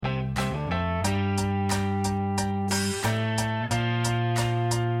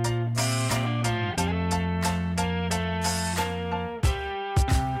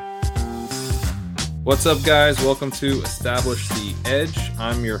What's up, guys? Welcome to Establish the Edge.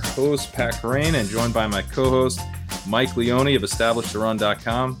 I'm your host, Pat Carrain, and joined by my co-host, Mike Leone of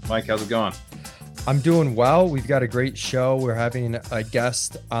EstablishTheRun.com. Mike, how's it going? I'm doing well. We've got a great show. We're having a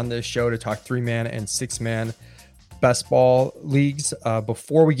guest on this show to talk 3-man and 6-man best ball leagues.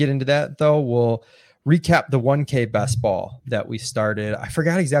 Before we get into that, though, we'll recap the 1K best ball that we started. I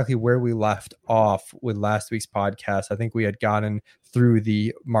forgot exactly where we left off with last week's podcast. I think we had gotten through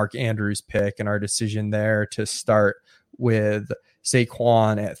the Mark Andrews pick and our decision there to start with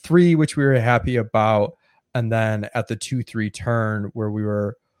Saquon at 3, which we were happy about. And then at the 2-3 turn where we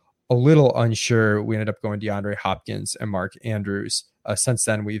were a little unsure, we ended up going DeAndre Hopkins and Mark Andrews. Since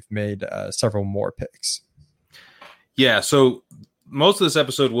then, we've made several more picks. Yeah, so most of this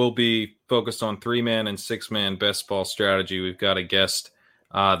episode will be focused on 3-man and 6-man best ball strategy. We've got a guest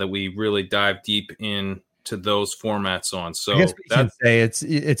that we really dive deep into those formats on. So I guess we can say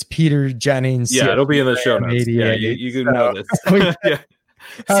it's Peter Jennings. Yeah, it'll be in the show notes. Yeah, you can know this. Yeah.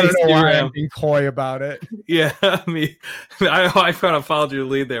 I don't know why I'm being coy about it. Yeah, I kind of followed your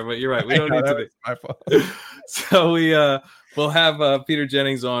lead there, but you're right. We don't need to be. My fault. So we'll have Peter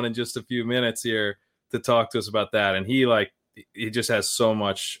Jennings on in just a few minutes here to talk to us about that. And he just has so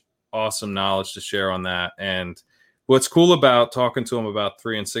much awesome knowledge to share on that. And what's cool about talking to him about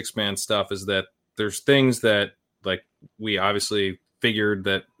 3 and 6-man stuff is that there's things that we obviously figured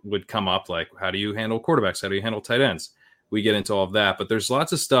that would come up, like how do you handle quarterbacks? How do you handle tight ends? We get into all of that, but there's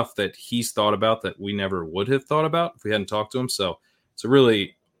lots of stuff that he's thought about that we never would have thought about if we hadn't talked to him. So it's a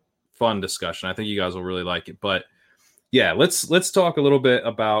really fun discussion. I think you guys will really like it. But yeah, let's talk a little bit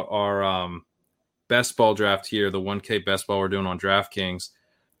about our best ball draft here, the 1K best ball we're doing on DraftKings.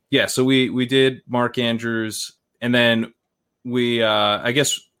 Yeah, so we did Mark Andrews, and then we I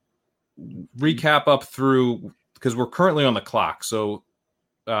guess recap up through, because we're currently on the clock. So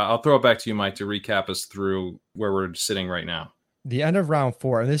I'll throw it back to you, Mike, to recap us through where we're sitting right now. The end of round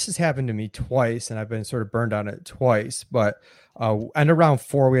 4, and this has happened to me twice, and I've been sort of burned on it twice, but end of round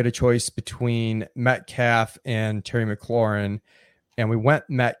 4, we had a choice between Metcalf and Terry McLaurin, and we went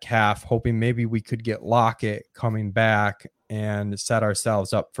Metcalf, hoping maybe we could get Lockett coming back and set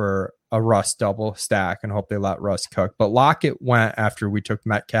ourselves up for a Russ double stack and hope they let Russ cook. But Lockett went after we took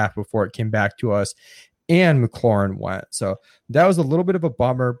Metcalf before it came back to us, and McLaurin went. So that was a little bit of a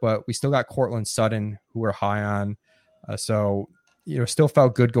bummer, but we still got Cortland Sutton, who we're high on. So, still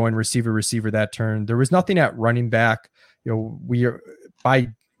felt good going receiver that turn. There was nothing at running back. By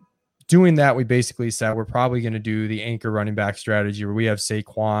doing that, we basically said we're probably going to do the anchor running back strategy where we have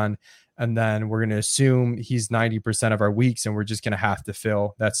Saquon, and then we're going to assume he's 90% of our weeks, and we're just going to have to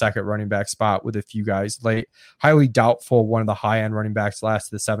fill that second running back spot with a few guys late. Highly doubtful one of the high-end running backs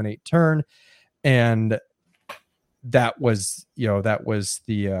last the 7-8 turn. And that was the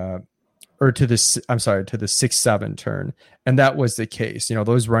to the 6-7 turn. And that was the case.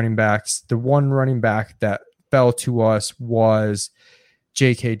 Those running backs, the one running back that fell to us was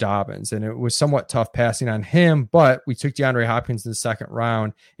J.K. Dobbins. And it was somewhat tough passing on him, but we took DeAndre Hopkins in the second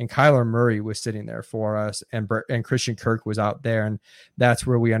round, and Kyler Murray was sitting there for us, and Christian Kirk was out there. And that's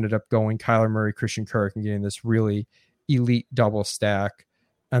where we ended up going Kyler Murray, Christian Kirk, and getting this really elite double stack.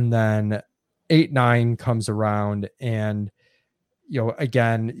 And then 8-9 comes around, and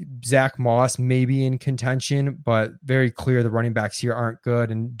again, Zach Moss may be in contention, but very clear the running backs here aren't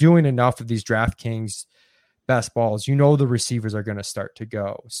good. And doing enough of these DraftKings best balls, the receivers are going to start to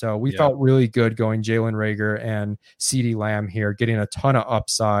go. So we felt really good going Jalen Reagor and CeeDee Lamb here, getting a ton of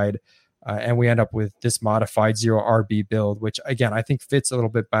upside. And we end up with this modified 0 RB build, which again, I think fits a little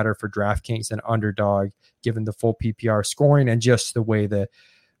bit better for DraftKings than Underdog, given the full PPR scoring and just the way the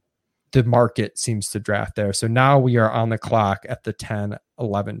market seems to draft there. So now we are on the clock at the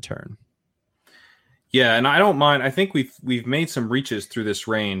 10-11 turn. Yeah, and I don't mind. I think we've made some reaches through this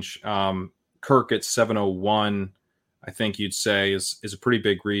range. Kirk at 701, I think you'd say is a pretty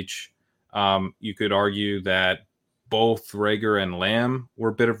big reach. You could argue that both Reagor and Lamb were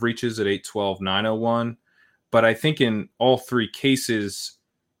a bit of reaches at 812, 901. But I think in all three cases,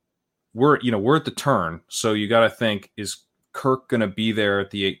 we're at the turn. So you got to think, is Kirk going to be there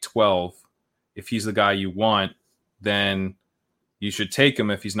at the 812? If he's the guy you want, then you should take him.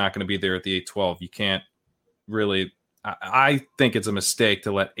 If he's not going to be there at the 812, you can't really. I think it's a mistake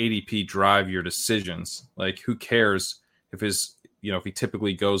to let ADP drive your decisions. Like, who cares if if he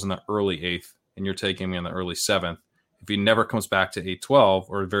typically goes in the early 8th and you're taking him in the early 7th? If he never comes back to 812,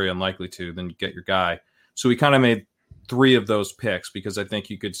 or very unlikely to, then you get your guy. So we kind of made 3 of those picks, because I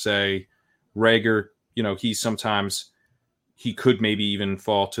think you could say Reagor, he could maybe even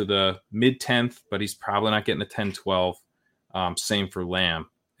fall to the mid-10th, but he's probably not getting a 10-12. Same for Lamb.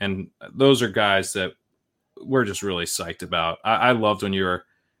 And those are guys that we're just really psyched about. I loved when you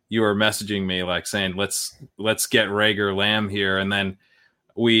were messaging me like saying let's get Rager Lamb here, and then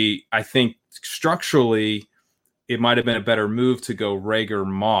I think structurally it might have been a better move to go Rager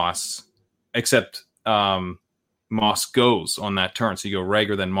Moss, except Moss goes on that turn, so you go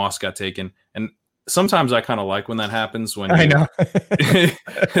Rager, then Moss got taken. And sometimes I kind of like when that happens, when I know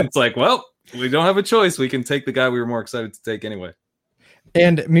it's like, well, we don't have a choice, we can take the guy we were more excited to take anyway.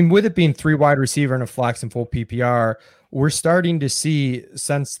 And I mean, with it being 3 wide receiver and a flex and full PPR, we're starting to see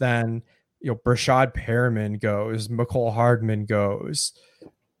since then, Brashad Perriman goes, McCole Hardman goes,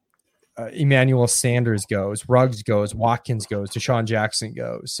 Emmanuel Sanders goes, Ruggs goes, Watkins goes, Deshaun Jackson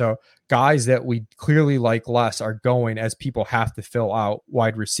goes. So guys that we clearly like less are going as people have to fill out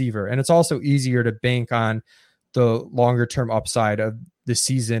wide receiver. And it's also easier to bank on the longer term upside of the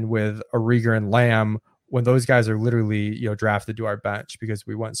season with a Rieger and Lamb when those guys are literally, drafted to our bench because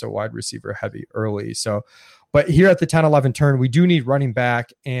we went so wide receiver heavy early. So, but here at the 10-11 turn, we do need running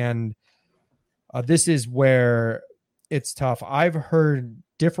back. And this is where it's tough. I've heard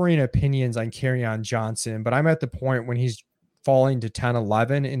differing opinions on Kerryon Johnson, but I'm at the point when he's falling to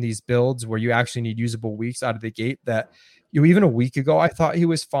 10-11 in these builds where you actually need usable weeks out of the gate that even a week ago, I thought he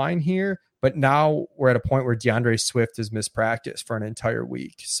was fine here, but now we're at a point where DeAndre Swift has missed practice for an entire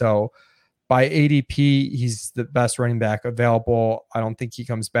week. So by ADP, he's the best running back available. I don't think he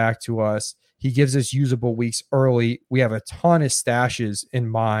comes back to us. He gives us usable weeks early. We have a ton of stashes in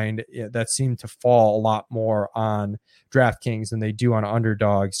mind that seem to fall a lot more on DraftKings than they do on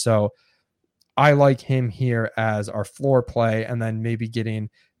Underdog. So I like him here as our floor play, and then maybe getting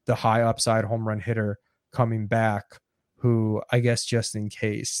the high upside home run hitter coming back, who I guess just in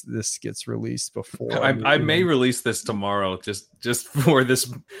case this gets released before. I may release this tomorrow just for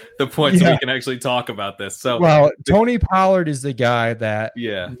the point so we can actually talk about this. So well, Tony Pollard is the guy that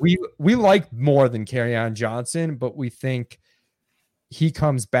we like more than Kerryon Johnson, but we think he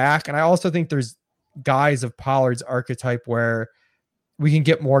comes back. And I also think there's guys of Pollard's archetype where we can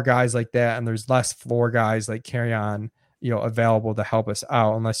get more guys like that, and there's less floor guys like Kerryon, available to help us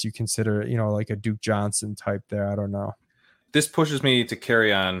out, unless you consider, like a Duke Johnson type there. I don't know. This pushes me to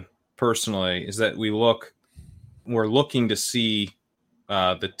Kerryon personally, is that we're looking to see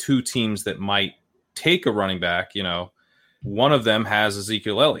the two teams that might take a running back. One of them has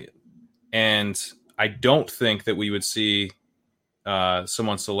Ezekiel Elliott, and I don't think that we would see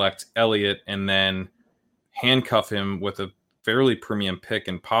someone select Elliott and then handcuff him with a fairly premium pick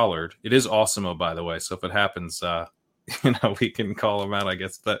in Pollard. It is Awesemo, by the way, so if it happens, we can call him out, I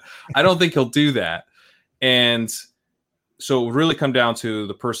guess, but I don't think he'll do that. And so it really come down to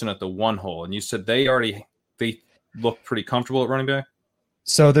the person at the one hole. And you said they look pretty comfortable at running back.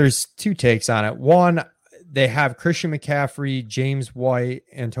 So there's two takes on it. One, they have Christian McCaffrey, James White,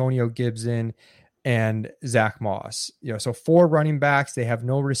 Antonio Gibson, and Zach Moss. So 4 running backs. They have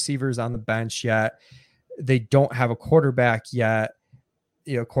no receivers on the bench yet. They don't have a quarterback yet.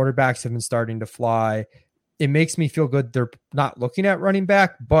 Quarterbacks have been starting to fly. It makes me feel good they're not looking at running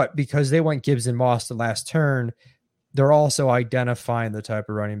back, but because they went Gibbs and Moss the last turn, they're also identifying the type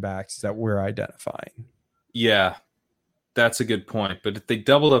of running backs that we're identifying. Yeah, that's a good point. But if they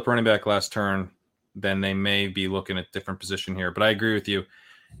doubled up running back last turn, then they may be looking at a different position here. But I agree with you.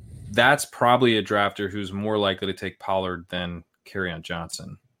 That's probably a drafter who's more likely to take Pollard than Kerryon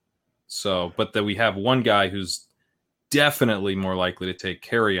Johnson. So, but that we have one guy who's definitely more likely to take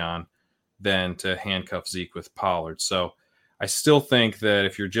Kerryon than to handcuff Zeke with Pollard. So I still think that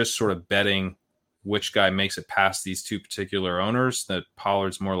if you're just sort of betting which guy makes it past these two particular owners, that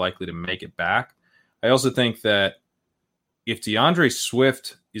Pollard's more likely to make it back. I also think that if DeAndre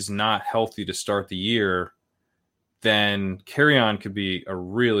Swift is not healthy to start the year, then Kerryon could be a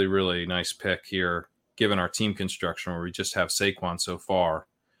really, really nice pick here, given our team construction where we just have Saquon so far.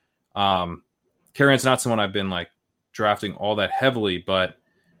 Kerryon's not someone I've been drafting all that heavily, but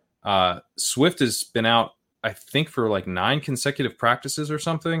Swift has been out, I think, for 9 consecutive practices or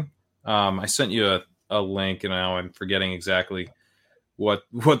something. I sent you a link, and now I'm forgetting exactly what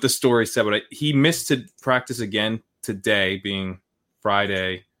the story said, but he missed to practice again today, being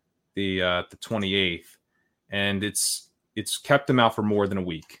Friday, the 28th, and it's kept him out for more than a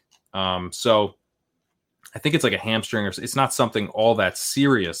week. So I think it's like a hamstring, or it's not something all that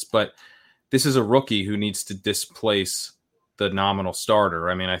serious, but this is a rookie who needs to displace the nominal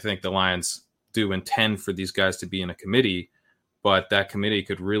starter. I mean, I think the Lions do intend for these guys to be in a committee, but that committee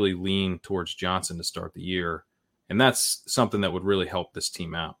could really lean towards Johnson to start the year. And that's something that would really help this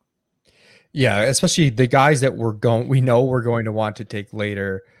team out. Yeah, especially the guys that we know we're going to want to take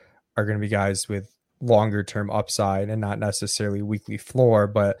later are going to be guys with longer term upside and not necessarily weekly floor.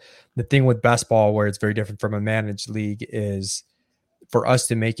 But the thing with best ball, where it's very different from a managed league, is for us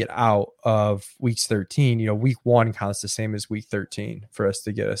to make it out of weeks 13, week 1 counts the same as week 13 for us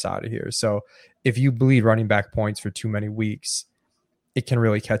to get us out of here. So if you bleed running back points for too many weeks, it can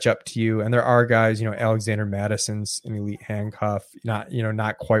really catch up to you. And there are guys, Alexander Madison's an elite handcuff,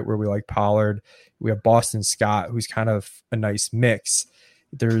 not quite where we like Pollard. We have Boston Scott, who's kind of a nice mix.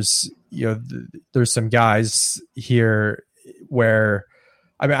 There's some guys here where,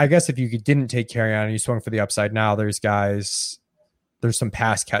 I guess if you didn't take Kerryon and you swung for the upside now, there's some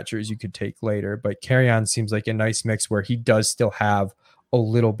pass catchers you could take later, but Kerryon seems like a nice mix where he does still have a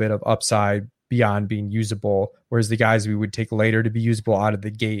little bit of upside beyond being usable, whereas the guys we would take later to be usable out of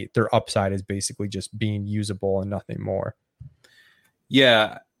the gate, their upside is basically just being usable and nothing more.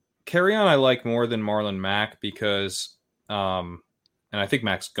 Yeah, Kerryon I like more than Marlon Mack because, and I think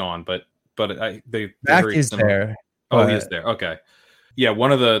Mack's gone, but Mack is there. Oh, he is there. Okay, yeah.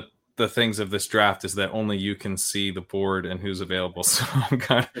 One of the things of this draft is that only you can see the board and who's available, so I'm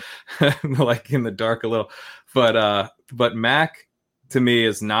kind of like in the dark a little. But Mack to me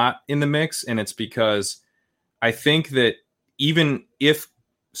is not in the mix, and it's because I think that even if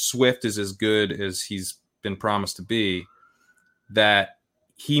Swift is as good as he's been promised to be, that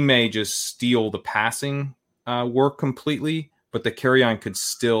he may just steal the passing work completely, but the Kerryon could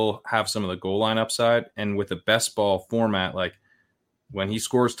still have some of the goal line upside. And with the best ball format, like when he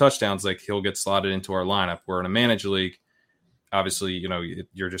scores touchdowns, like he'll get slotted into our lineup. Where in a managed league, obviously,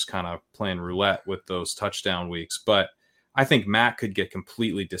 you're just kind of playing roulette with those touchdown weeks. But I think Matt could get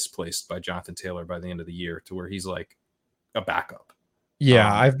completely displaced by Jonathan Taylor by the end of the year to where he's like a backup.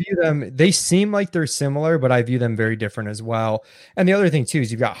 Yeah, I view them. They seem like they're similar, but I view them very different as well. And the other thing too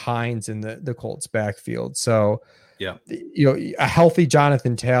is you've got Hines in the Colts backfield. So yeah, a healthy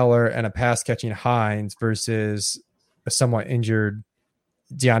Jonathan Taylor and a pass catching Hines versus a somewhat injured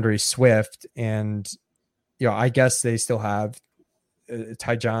DeAndre Swift. And I guess they still have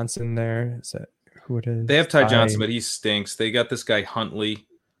Ty Johnson there. Is that who it is? They have Ty Johnson, but he stinks. They got this guy Huntley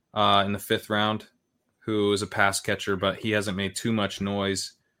in the 5th round, who is a pass catcher, but he hasn't made too much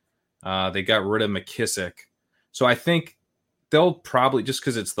noise. They got rid of McKissick. So I think they'll probably, just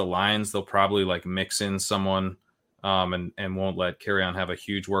because it's the Lions, they'll probably like mix in someone and won't let Kerryon have a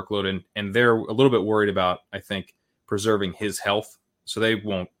huge workload. And they're a little bit worried about, I think, preserving his health. So they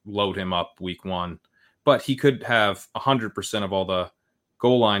won't load him up week 1. But he could have 100% of all the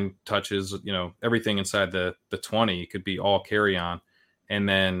goal line touches, everything inside the 20 could be all Kerryon. And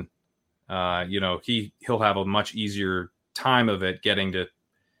then, he'll have a much easier time of it getting to,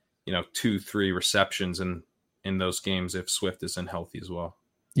 2-3 receptions in those games if Swift isn't healthy as well.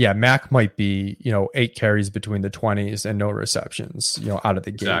 Yeah, Mac might be, 8 carries between the 20s and no receptions, out of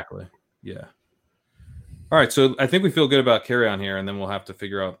the gate. Exactly. Yeah. All right, so I think we feel good about Kerryon here, and then we'll have to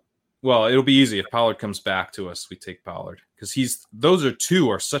figure out. Well, it'll be easy if Pollard comes back to us. We take Pollard because those two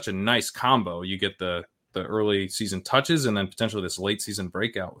are such a nice combo. You get the early season touches and then potentially this late season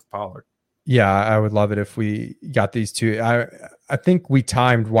breakout with Pollard. Yeah, I would love it if we got these two. I think we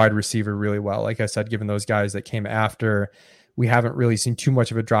timed wide receiver really well. Like I said, given those guys that came after, we haven't really seen too much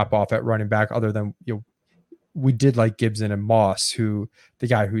of a drop off at running back, other than we did like Gibson and Moss, who the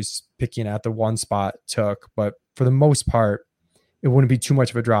guy who's picking at the 1 spot took. But for the most part, it wouldn't be too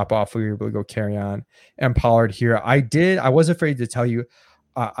much of a drop off if we were able to go Kerryon and Pollard here. I was afraid to tell you,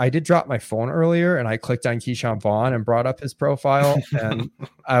 I did drop my phone earlier and I clicked on Keyshawn Vaughn and brought up his profile. And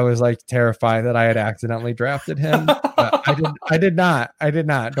I was like terrified that I had accidentally drafted him. But I did not.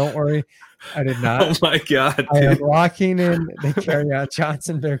 Don't worry. I did not. Oh my God. Dude. I am locking in the Kerryon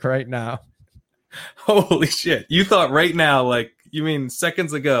Johnson pick right now. Holy shit. You thought right now, like, you mean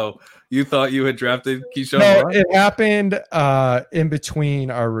seconds ago, you thought you had drafted Keyshawn Vaughn? It happened in between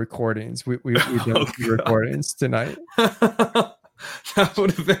our recordings. We did recordings tonight. That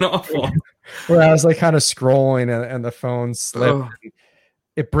would have been awful. Where I was like kind of scrolling and the phone slipped. Oh.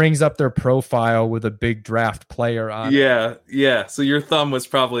 It brings up their profile with a big draft player on it. Yeah. So your thumb was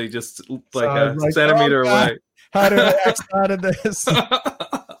probably just like a centimeter away. How did I X out of this?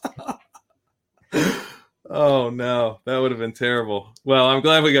 Oh no, that would have been terrible. Well, I'm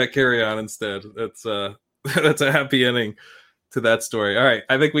glad we got Kerryon instead. That's a happy ending to that story. All right,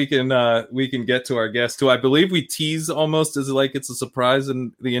 I think we can get to our guest, who I believe we tease almost as like it's a surprise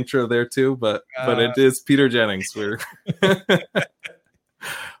in the intro there too, but it is Peter Jennings. We're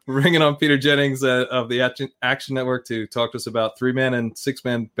bringing on Peter Jennings of the Action Network to talk to us about 3-man and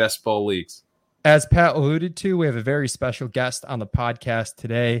 6-man best ball leagues. As Pat alluded to, we have a very special guest on the podcast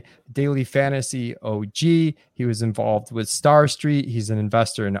today, Daily Fantasy OG. He was involved with Star Street. He's an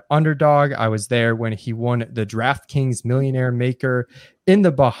investor in Underdog. I was there when he won the DraftKings Millionaire Maker in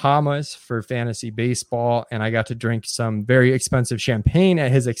the Bahamas for fantasy baseball, and I got to drink some very expensive champagne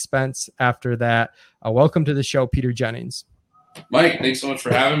at his expense after that. Welcome to the show, Peter Jennings. Mike, thanks so much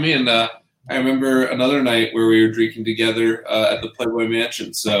for having me. And I remember another night where we were drinking together at the Playboy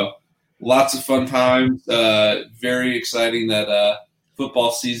Mansion. So lots of fun times. Very exciting that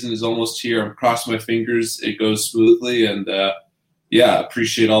football season is almost here. I'm crossing my fingers it goes smoothly. And,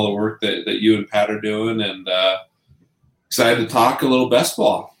 appreciate all the work that you and Pat are doing. And excited to talk a little best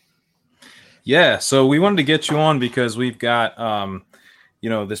ball. Yeah, so we wanted to get you on because we've got,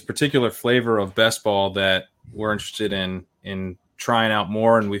 this particular flavor of best ball that we're interested in trying out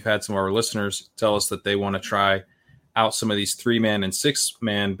more. And we've had some of our listeners tell us that they want to try out some of these 3-man and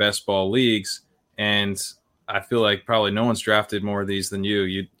 6-man best ball leagues. And I feel like probably no one's drafted more of these than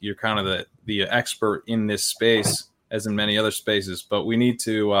you. You're kind of the expert in this space, as in many other spaces, but we need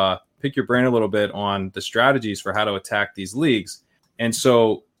to pick your brain a little bit on the strategies for how to attack these leagues. And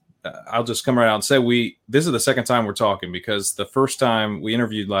so I'll just come right out and say this is the second time we're talking, because the first time we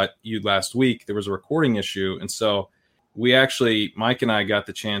interviewed you last week, there was a recording issue. And so Mike and I got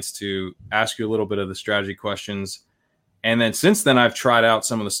the chance to ask you a little bit of the strategy questions. And then since then, I've tried out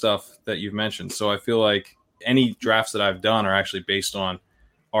some of the stuff that you've mentioned. So I feel like any drafts that I've done are actually based on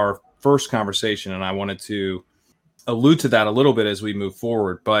our first conversation. And I wanted to allude to that a little bit as we move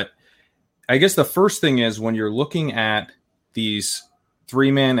forward. But I guess the first thing is, when you're looking at these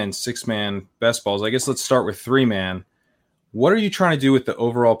 3-man and 6-man best balls, I guess let's start with 3-man. What are you trying to do with the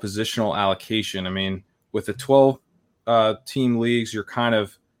overall positional allocation? I mean, with the 12 team leagues, you're kind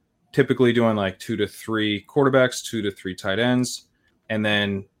of typically doing like 2 to 3 quarterbacks, 2 to 3 tight ends. And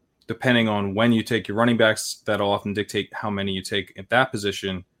then depending on when you take your running backs, that'll often dictate how many you take at that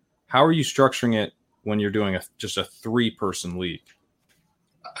position. How are you structuring it when you're doing just a 3-person league?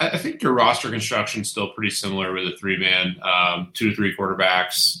 I think your roster construction is still pretty similar with a 3-man, 2 to 3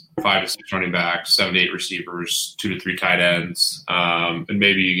 quarterbacks, 5 to 6 running backs, 7 to 8 receivers, 2 to 3 tight ends. And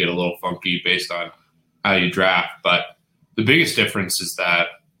maybe you get a little funky based on how you draft. But the biggest difference is that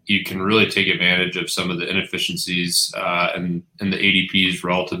you can really take advantage of some of the inefficiencies and the ADPs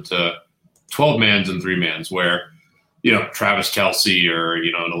relative to 12-mans and 3-mans, where, Travis Kelce or,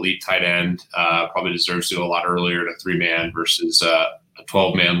 an elite tight end probably deserves to go a lot earlier to 3-man versus a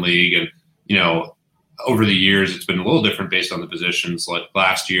 12-man league. And, over the years, it's been a little different based on the positions. Like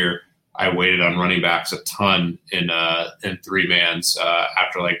last year, I waited on running backs a ton in 3-mans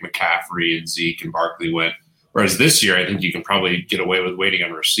after like McCaffrey and Zeke and Barkley went. Whereas this year, I think you can probably get away with waiting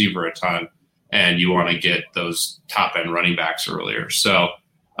on receiver a ton, and you want to get those top-end running backs earlier. So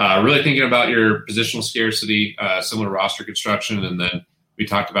really thinking about your positional scarcity, similar roster construction, and then we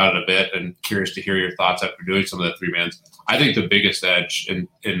talked about it a bit, and curious to hear your thoughts after doing some of the 3-mans. I think the biggest edge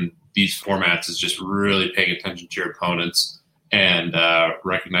in these formats is just really paying attention to your opponents and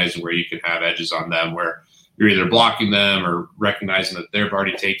recognizing where you can have edges on them, where you're either blocking them or recognizing that they've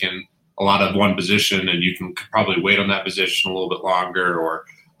already taken a lot of one position and you can probably wait on that position a little bit longer, or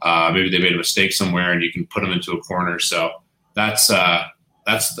maybe they made a mistake somewhere and you can put them into a corner. So that's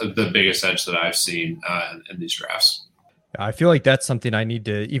the biggest edge that I've seen in these drafts. I feel like that's something I need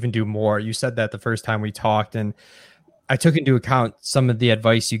to even do more. You said that the first time we talked, and I took into account some of the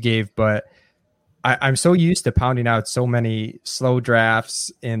advice you gave, but I'm so used to pounding out so many slow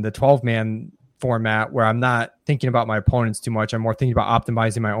drafts in the 12-man format where I'm not thinking about my opponents too much. I'm more thinking about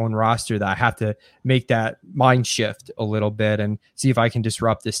optimizing my own roster, that I have to make that mind shift a little bit and see if I can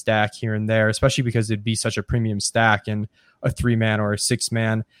disrupt the stack here and there, especially because it'd be such a premium stack in a 3-man or a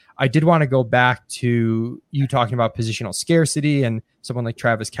 6-man. I did want to go back to you talking about positional scarcity and someone like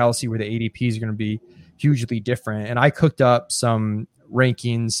Travis Kelce, where the ADPs are going to be hugely different. And I cooked up some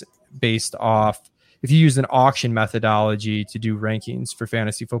rankings based off, if you use an auction methodology to do rankings for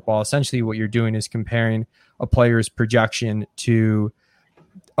fantasy football, essentially what you're doing is comparing a player's projection to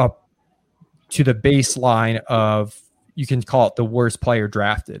the baseline of, you can call it the worst player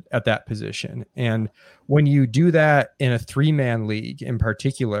drafted at that position. And when you do that in a 3-man league in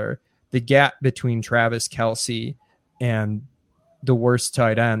particular, the gap between Travis Kelce and the worst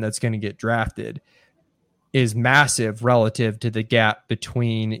tight end that's going to get drafted is massive relative to the gap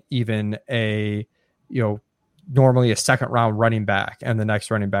between even a, normally a second round running back and the next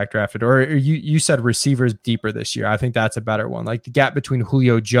running back drafted. Or you said receivers deeper this year. I think that's a better one. Like the gap between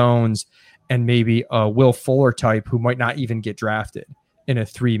Julio Jones and maybe a Will Fuller type who might not even get drafted in a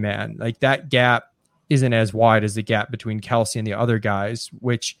 3-man. Like that gap isn't as wide as the gap between Kelce and the other guys,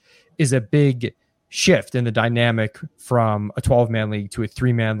 which is a big shift in the dynamic from a 12-man league to a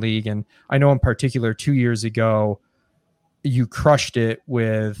 3-man league. And I know in particular 2 years ago, you crushed it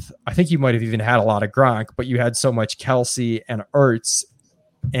with, I think you might have even had a lot of Gronk, but you had so much Kelsey and Ertz.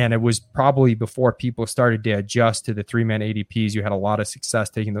 And it was probably before people started to adjust to the 3-man ADPs. You had a lot of success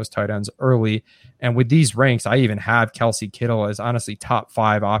taking those tight ends early. And with these ranks, I even have Kelsey, Kittle as honestly top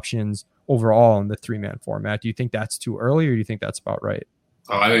 5 options overall in the 3-man format. Do you think that's too early, or do you think that's about right?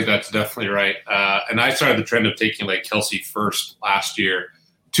 Oh, I think that's definitely right. And I started the trend of taking like Kelsey first last year.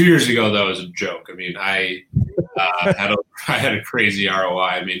 2 years ago, though, it was a joke. I mean, I had a crazy ROI.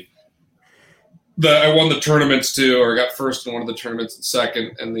 I mean, I won the tournaments too, or got first in one of the tournaments and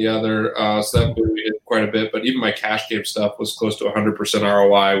second in the other. So that boosted quite a bit. But even my cash game stuff was close to 100%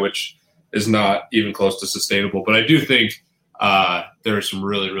 ROI, which is not even close to sustainable. But I do think there are some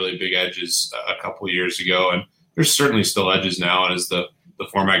really, really big edges a couple of years ago. And there's certainly still edges now. And as the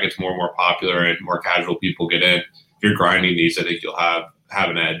format gets more and more popular and more casual people get in, if you're grinding these, I think you'll have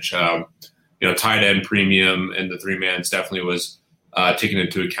an edge. Tight end premium and the 3-mans definitely was taken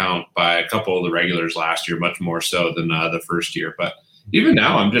into account by a couple of the regulars last year, much more so than the first year. But even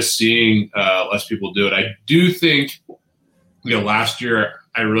now, I'm just seeing less people do it. I do think, last year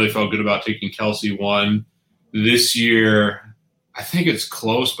I really felt good about taking Kelsey 1. This year, I think it's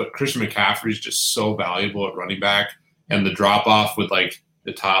close, but Christian McCaffrey is just so valuable at running back, and the drop off with like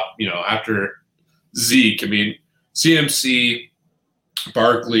the top, after Zeke. I mean, CMC,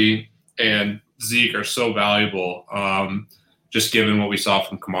 Barkley, and Zeke are so valuable. Just given what we saw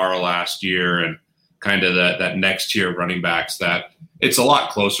from Kamara last year and kind of that next tier of running backs, that it's a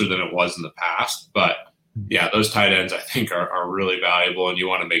lot closer than it was in the past. But yeah, those tight ends I think are really valuable, and you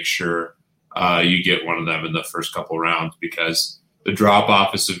want to make sure you get one of them in the first couple rounds, because the drop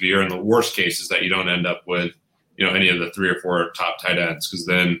off is severe. And the worst case is that you don't end up with, any of the 3 or 4 top tight ends, because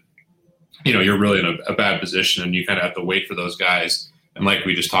then, you're really in a bad position and you kind of have to wait for those guys. And like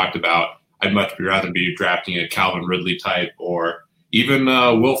we just talked about, I'd much rather be drafting a Calvin Ridley type, or even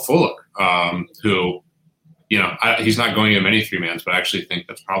Will Fuller, who, he's not going in many 3-mans, but I actually think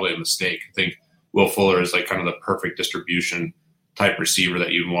that's probably a mistake. I think Will Fuller is like kind of the perfect distribution type receiver that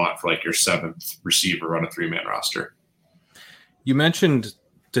you'd want for like your 7th receiver on a 3-man roster. You mentioned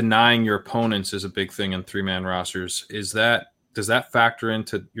denying your opponents is a big thing in 3-man rosters. Does that factor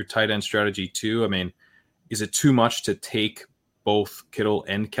into your tight end strategy too? I mean, is it too much to take both Kittle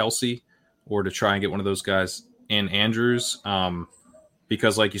and Kelsey, or to try and get one of those guys and Andrews?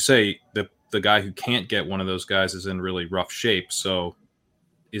 Because like you say, the guy who can't get one of those guys is in really rough shape. So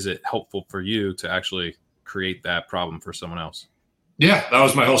is it helpful for you to actually create that problem for someone else? Yeah, that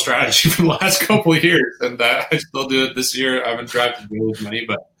was my whole strategy for the last couple of years. And I still do it this year. I haven't drafted really many,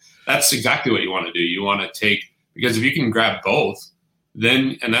 but that's exactly what you want to do. You want to take, because if you can grab both,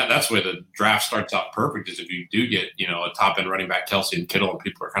 then, and that's where the draft starts out perfect, is if you do get, a top end running back, Kelsey and Kittle, and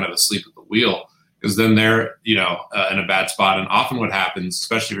people are kind of asleep at the wheel, because then they're, in a bad spot. And often what happens,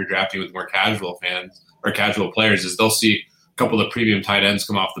 especially if you're drafting with more casual fans or casual players, is they'll see a couple of the premium tight ends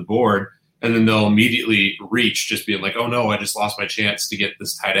come off the board, and then they'll immediately reach, just being like, oh no, I just lost my chance to get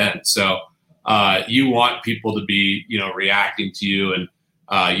this tight end. So you want people to be, reacting to you, and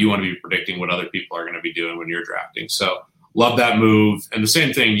you want to be predicting what other people are going to be doing when you're drafting. So love that move. And the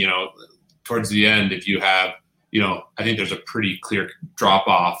same thing, towards the end, if you have, I think there's a pretty clear drop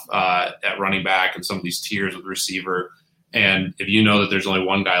off at running back and some of these tiers with receiver. And if you know that there's only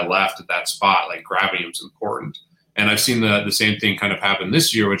one guy left at that spot, like grabbing him is important. And I've seen the same thing kind of happen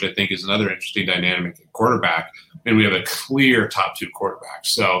this year, which I think is another interesting dynamic at quarterback. And we have a clear top 2 quarterback.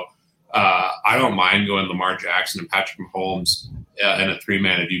 So I don't mind going Lamar Jackson and Patrick Mahomes in a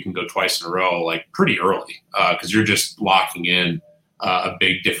 3-man if you can go twice in a row, like pretty early, because you're just locking in a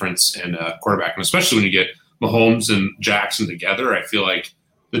big difference in a quarterback. And especially when you get Mahomes and Jackson together, I feel like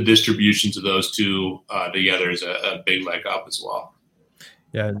the distribution to those two together is a big leg up as well.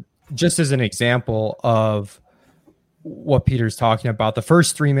 Yeah, just as an example of what Peter's talking about, the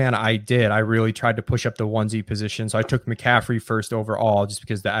first 3-man I really tried to push up the onesie position. So I took McCaffrey first overall, just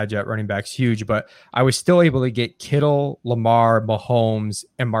because the edge at running back's huge, but I was still able to get Kittle, Lamar, Mahomes,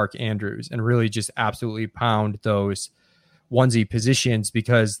 and Mark Andrews, and really just absolutely pound those onesie positions,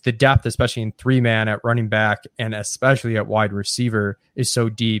 because the depth, especially in 3-man at running back and especially at wide receiver, is so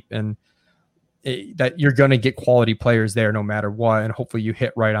deep, and that you're going to get quality players there no matter what. And hopefully you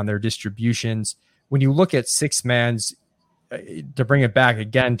hit right on their distributions. When you look at 6-mans, to bring it back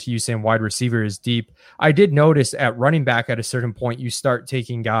again to you saying wide receiver is deep, I did notice at running back at a certain point, you start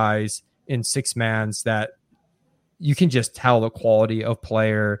taking guys in 6-mans that you can just tell the quality of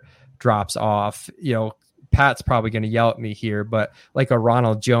player drops off. Pat's probably going to yell at me here, but like a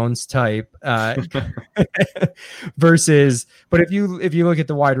Ronald Jones type versus, but if you look at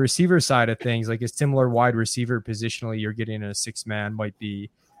the wide receiver side of things, like a similar wide receiver positionally, you're getting in a 6-man might be,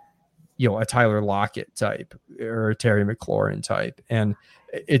 a Tyler Lockett type or a Terry McLaurin type. And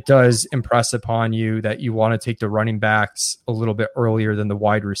it does impress upon you that you want to take the running backs a little bit earlier than the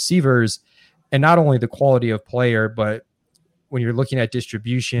wide receivers. And not only the quality of player, but when you're looking at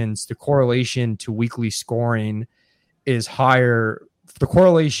distributions, the correlation to weekly scoring is higher. The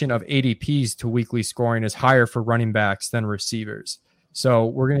correlation of ADPs to weekly scoring is higher for running backs than receivers. So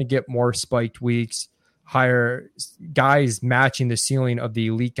we're going to get more spiked weeks, higher guys matching the ceiling of the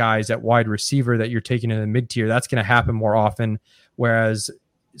elite guys at wide receiver that you're taking in the mid tier. That's going to happen more often. Whereas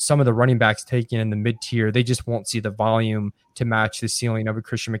some of the running backs taken in the mid tier, they just won't see the volume to match the ceiling of a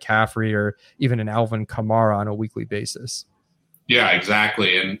Christian McCaffrey or even an Alvin Kamara on a weekly basis. Yeah,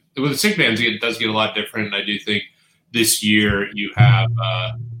 exactly. And with the 6-man, it does get a lot different. And I do think this year you have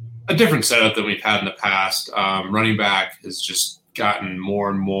a different setup than we've had in the past. Running back has just gotten more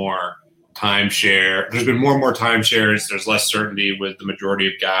and more timeshare. There's been more and more timeshares. There's less certainty with the majority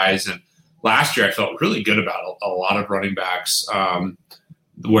of guys. And last year I felt really good about a lot of running backs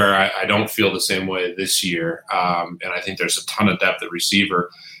where I don't feel the same way this year. And I think there's a ton of depth at receiver.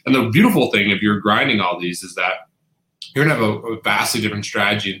 And the beautiful thing, if you're grinding all these, is that you're going to have a vastly different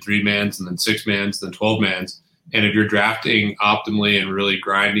strategy in 3-mans and then 6-mans and then 12-mans. And if you're drafting optimally and really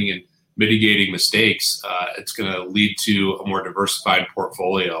grinding and mitigating mistakes, it's going to lead to a more diversified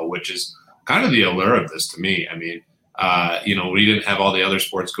portfolio, which is kind of the allure of this to me. I mean, we didn't have all the other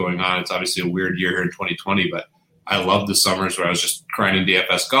sports going on. It's obviously a weird year here in 2020, but I love the summers where I was just grinding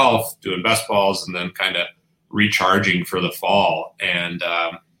DFS golf, doing best balls, and then kind of recharging for the fall. And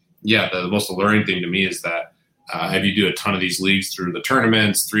the most alluring thing to me is that if you do a ton of these leagues through the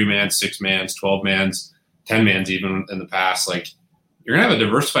tournaments, 3-mans, 6-mans, 12-mans, 10-mans even in the past, like you're going to have a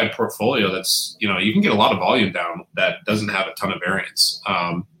diversified portfolio that's, you can get a lot of volume down that doesn't have a ton of variance.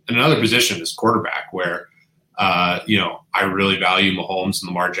 And another position is quarterback where, I really value Mahomes and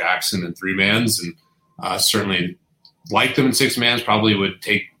Lamar Jackson in 3-mans and certainly like them in 6-mans, probably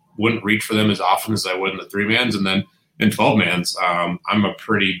wouldn't reach for them as often as I would in the 3-mans. And then in 12-mans, I'm a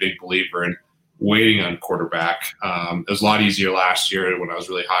pretty big believer in waiting on quarterback. It was a lot easier last year when I was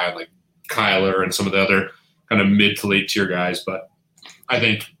really high on like Kyler and some of the other kind of mid to late tier guys. But I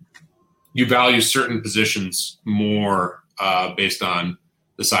think you value certain positions more based on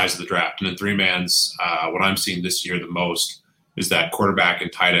the size of the draft. And in 3-mans, what I'm seeing this year the most is that quarterback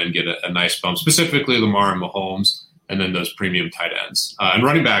and tight end get a nice bump, specifically Lamar and Mahomes, and then those premium tight ends. And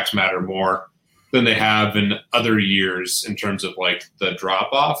running backs matter more than they have in other years in terms of like the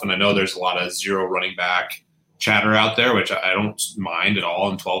drop off. And I know there's a lot of zero running back chatter out there, which I don't mind at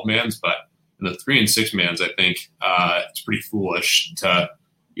all in 12-mans, but in the 3 and 6-mans, I think it's pretty foolish to,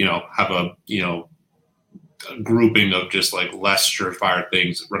 have a grouping of just like less surefire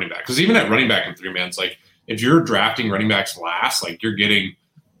things at running back. Because even at running back in 3-mans, like if you're drafting running backs last, like you're getting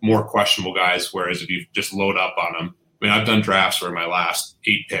more questionable guys. Whereas if you just load up on them, I mean, I've done drafts where my last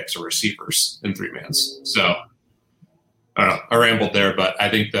 8 picks are receivers in 3-mans. So I don't know, I rambled there, but I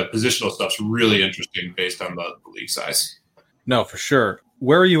think the positional stuff's really interesting based on the league size. No, for sure.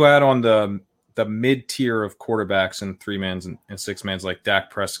 Where are you at on the mid tier of quarterbacks in 3-mans and 6-mans, like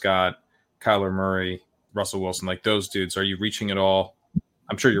Dak Prescott, Kyler Murray, Russell Wilson, like those dudes? Are you reaching at all?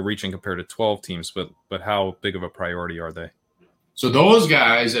 I'm sure you're reaching compared to 12 teams, but how big of a priority are they? So those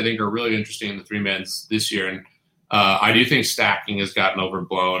guys I think are really interesting in the 3-mans this year. And I do think stacking has gotten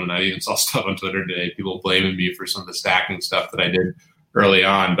overblown. And I even saw stuff on Twitter today, people blaming me for some of the stacking stuff that I did early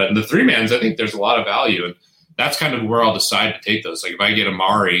on. But in the 3-mans, I think there's a lot of value. And that's kind of where I'll decide to take those. Like if I get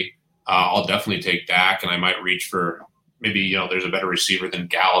Amari, I'll definitely take Dak, and I might reach for maybe, there's a better receiver than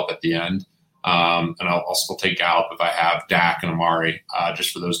Gallup at the end. And I'll still take Gallup if I have Dak and Amari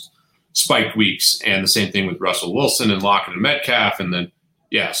just for those spiked weeks. And the same thing with Russell Wilson and Lockett and Metcalf. And then,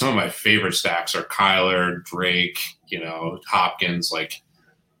 some of my favorite stacks are Kyler, Drake, Hopkins. Like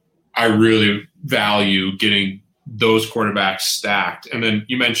I really value getting those quarterbacks stacked. And then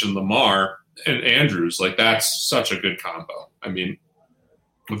you mentioned Lamar and Andrews. Like that's such a good combo. I mean,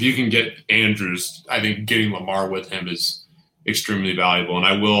 if you can get Andrews, I think getting Lamar with him is extremely valuable. And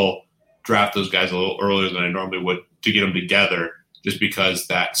I will draft those guys a little earlier than I normally would to get them together, just because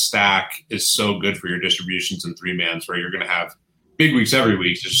that stack is so good for your distributions in 3-mans where you're going to have big weeks every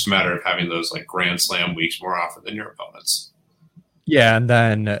week. It's just a matter of having those like grand slam weeks more often than your opponents. Yeah. And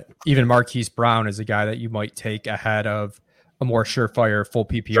then even Marquise Brown is a guy that you might take ahead of a more surefire full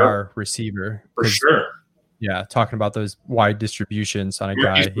PPR receiver. For sure. Yeah, talking about those wide distributions on a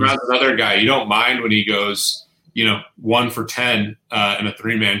guy. He's another guy. You don't mind when he goes, 1 for 10 in a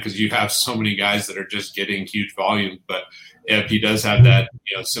 3-man because you have so many guys that are just getting huge volume. But if he does have that,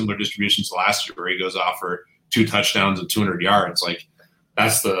 similar distributions to last year where he goes off for 2 touchdowns and 200 yards, like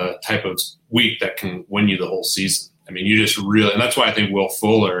that's the type of week that can win you the whole season. I mean, you just really – and that's why I think Will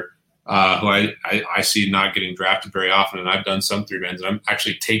Fuller, who I see not getting drafted very often, and I've done some 3-mans, and I'm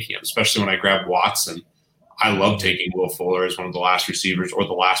actually taking him, especially when I grab Watson. I love taking Will Fuller as one of the last receivers or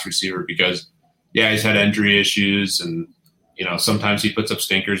the last receiver because, he's had injury issues and, sometimes he puts up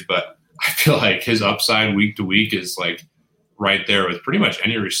stinkers, but I feel like his upside week to week is like right there with pretty much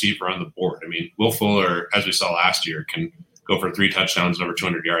any receiver on the board. I mean, Will Fuller, as we saw last year, can go for 3 touchdowns and over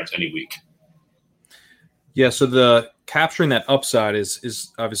 200 yards any week. Yeah, so the capturing that upside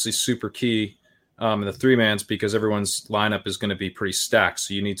is obviously super key in the 3-mans because everyone's lineup is going to be pretty stacked.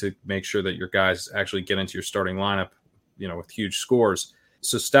 So you need to make sure that your guys actually get into your starting lineup, with huge scores.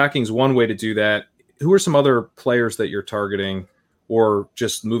 So stacking is one way to do that. Who are some other players that you're targeting or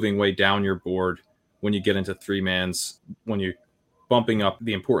just moving way down your board when you get into 3-mans, when you're bumping up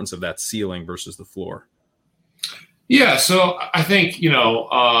the importance of that ceiling versus the floor? Yeah, so I think,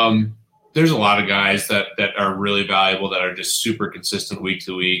 there's a lot of guys that are really valuable that are just super consistent week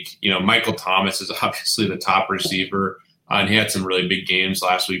to week. Michael Thomas is obviously the top receiver, and he had some really big games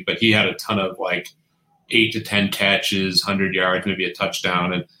last week, but he had a ton of 8 to 10 catches, 100 yards, maybe a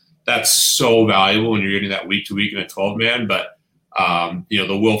touchdown. And that's so valuable when you're getting that week to week in a 12-man. But,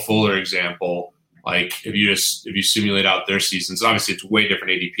 the Will Fuller example, if you simulate out their seasons, obviously it's way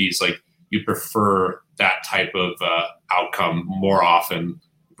different ADPs. You prefer that type of outcome more often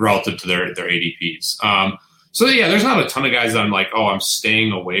relative to their ADPs. There's not a ton of guys that I'm I'm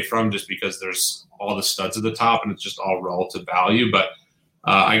staying away from just because there's all the studs at the top and it's just all relative value. But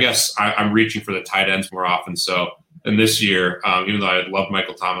I guess I'm reaching for the tight ends more often. So, and this year, even though I loved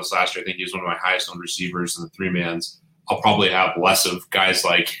Michael Thomas last year, I think he was one of my highest owned receivers in the 3-mans. I'll probably have less of guys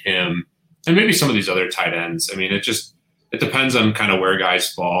like him and maybe some of these other tight ends. I mean, it depends on kind of where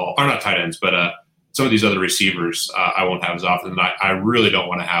guys fall, or not tight ends, but some of these other receivers I won't have as often. I really don't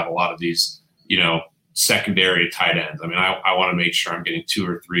want to have a lot of these, secondary tight ends. I mean, I want to make sure I'm getting 2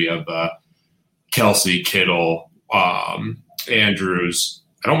 or 3 of Kelsey, Kittle, Andrews.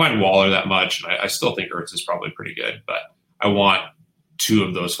 I don't mind Waller that much. I still think Ertz is probably pretty good, but I want 2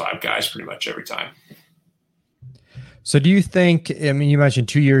 of those 5 guys pretty much every time. So do you think, you mentioned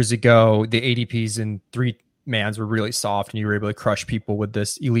 2 years ago, the ADPs in 3-mans were really soft and you were able to crush people with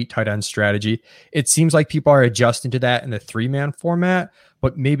this elite tight end strategy. It seems like people are adjusting to that in the 3-man format,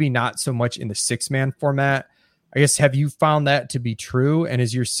 but maybe not so much in the 6-man format. I guess, have you found that to be true? And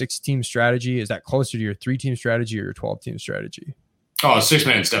is your 6-team strategy, is that closer to your 3-team strategy or your 12-team strategy? Oh,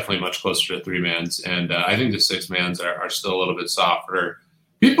 6-man is definitely much closer to 3-mans. And I think the 6-mans are still a little bit softer.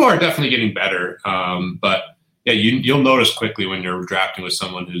 People are definitely getting better. But yeah, you'll notice quickly when you're drafting with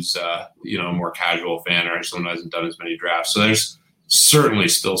someone who's a more casual fan or someone who hasn't done as many drafts. So there's certainly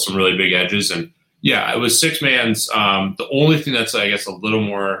still some really big edges. And yeah, it was 6-mans. The only thing that's, I guess, a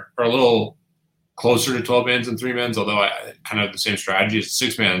little closer to 12-mans and 3-mans, although I kind of have the same strategy as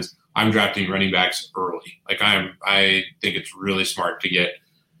 6-mans, I'm drafting running backs early. I think it's really smart to get.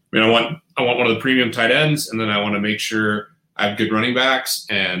 I want one of the premium tight ends, and then I want to make sure I have good running backs.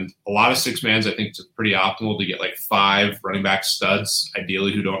 And a lot of 6-mans, I think it's pretty optimal to get 5 running back studs,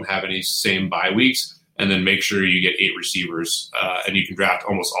 ideally who don't have any same bye weeks, and then make sure you get 8 receivers, and you can draft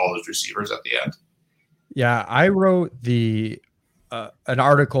almost all those receivers at the end. Yeah, I wrote an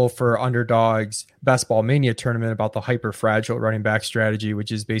article for Underdog's Best Ball Mania tournament about the hyper fragile running back strategy,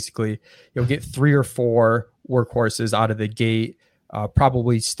 which is basically you'll get 3 or 4 workhorses out of the gate,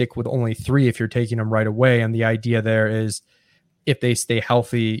 probably stick with only 3 if you're taking them right away. And the idea there is if they stay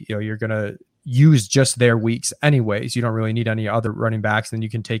healthy, you're going to use just their weeks anyways. You don't really need any other running backs. Then you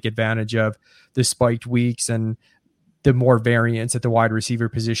can take advantage of the spiked weeks and the more variance at the wide receiver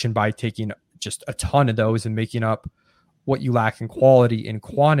position by taking just a ton of those and making up what you lack in quality and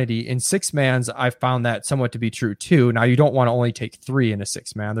quantity. In 6-mans, I found that somewhat to be true too. Now, you don't want to only take 3 in a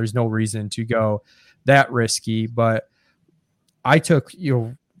 6-man. There's no reason to go that risky, but I took,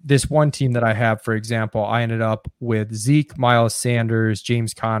 this one team that I have, for example, I ended up with Zeke, Miles Sanders,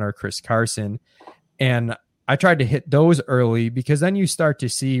 James Conner, Chris Carson. And I tried to hit those early because then you start to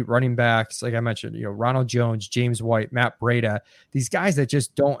see running backs, like I mentioned, Ronald Jones, James White, Matt Breida, these guys that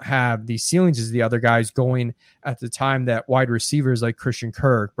just don't have these ceilings as the other guys going at the time that wide receivers like Christian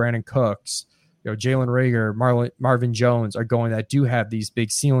Kirk, Brandon Cooks, Jalen Reagor, Marvin Jones are going that do have these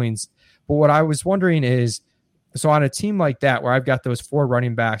big ceilings. But what I was wondering is, so on a team like that, where I've got those 4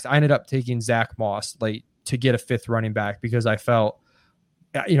 running backs, I ended up taking Zach Moss late to get a fifth running back because I felt,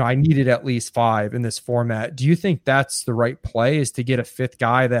 I needed at least 5 in this format. Do you think that's the right play, is to get a fifth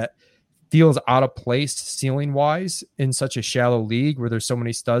guy that feels out of place ceiling wise in such a shallow league where there's so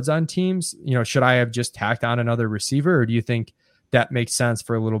many studs on teams? Should I have just tacked on another receiver, or do you think that makes sense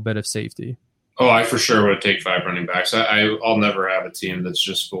for a little bit of safety? Oh, I for sure would take 5 running backs. I'll never have a team that's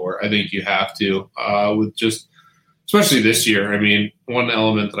just 4. I think you have to, with just, especially this year. I mean, one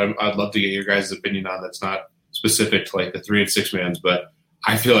element that I'd love to get your guys' opinion on that's not specific to like the 3 and 6 mans, but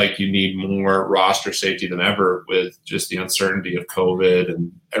I feel like you need more roster safety than ever with just the uncertainty of COVID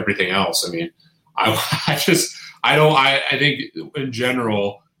and everything else. I mean, I think in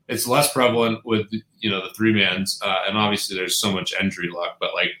general, it's less prevalent with, the 3 mans. And obviously there's so much injury luck,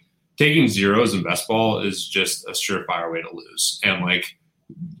 but like taking zeros in best ball is just a surefire way to lose. And like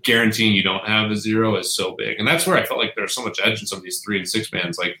guaranteeing you don't have a 0 is so big. And that's where I felt like there's so much edge in some of these 3 and 6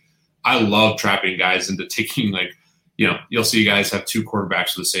 mans. Like I love trapping guys into taking like, you'll see guys have 2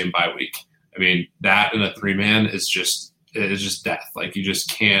 quarterbacks for the same bye week. I mean, that in a 3-man is just death. Like you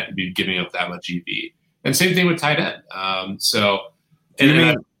just can't be giving up that much EV. And same thing with tight end.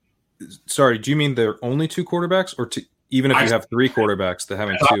 Do you mean there are only 2 quarterbacks, or even if you have 3 quarterbacks, that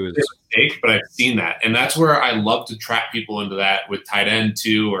having 2 is a mistake? But I've seen that, and that's where I love to trap people into that with tight end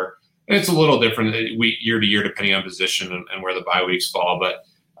too. Or it's a little different year to year depending on position and where the bye weeks fall, but.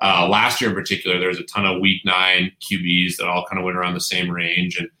 Last year in particular, there was a ton of week 9 QBs that all kind of went around the same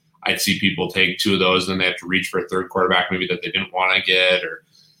range. And I'd see people take 2 of those, and then they have to reach for a third quarterback maybe that they didn't want to get, or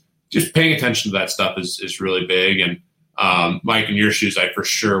just paying attention to that stuff is really big. And Mike, in your shoes, I for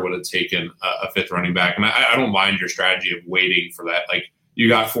sure would have taken a 5th running back. And I don't mind your strategy of waiting for that. Like you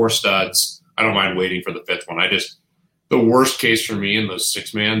got 4 studs. I don't mind waiting for the 5th one. The worst case for me in those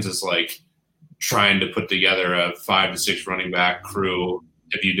 6 mans is like trying to put together a 5 to 6 running back crew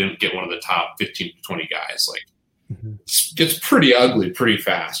if you didn't get one of the top 15 to 20 guys. Like it gets pretty ugly pretty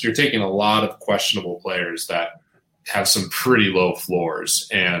fast. You're taking a lot of questionable players that have some pretty low floors.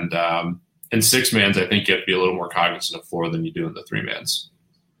 And in 6 mans, I think you have to be a little more cognizant of floor than you do in the 3 mans.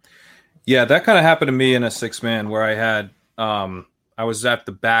 Yeah, that kind of happened to me in a 6-man where I had I was at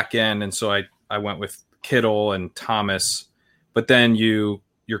the back end, and so I went with Kittle and Thomas, but then you're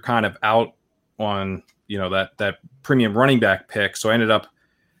kind of out on that premium running back pick. So I ended up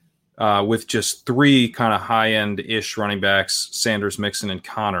with just 3 kind of high end ish running backs, Sanders, Mixon, and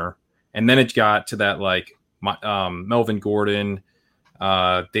Connor, and then it got to that like Melvin Gordon,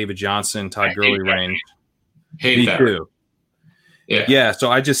 David Johnson, Todd Gurley range. Me too. Yeah.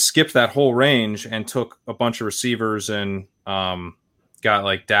 So I just skipped that whole range and took a bunch of receivers and got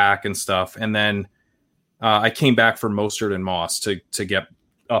like Dak and stuff, and then I came back for Mostert and Moss to get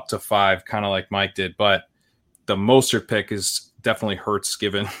up to 5, kind of like Mike did. But the Mostert pick is definitely hurts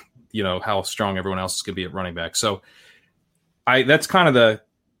given how strong everyone else is going to be at running back. So that's kind of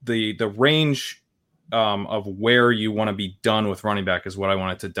the range of where you want to be done with running back is what I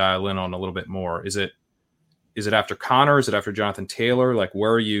wanted to dial in on a little bit more. Is it after Connor? Is it after Jonathan Taylor? Like,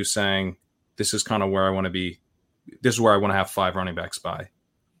 where are you saying this is kind of where I want to be? This is where I want to have 5 running backs by.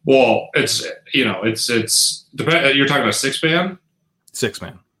 Well, it's you're talking about 6-man?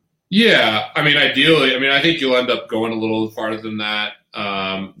 6-man. Yeah. I mean, ideally, I think you'll end up going a little farther than that,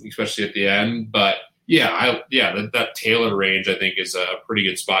 especially at the end. But that Taylor range, I think, is a pretty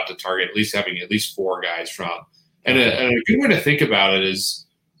good spot to target, at least having at least 4 guys from. And a good way to think about it is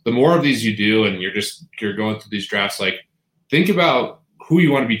the more of these you do, and you're going through these drafts, like think about who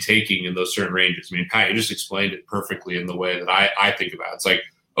you want to be taking in those certain ranges. I mean, Pat, you just explained it perfectly in the way that I think about it. It's like,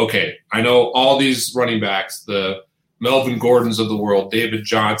 okay, I know all these running backs, the Melvin Gordons of the world, David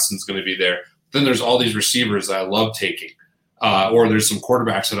Johnson's going to be there. Then there's all these receivers that I love taking, or there's some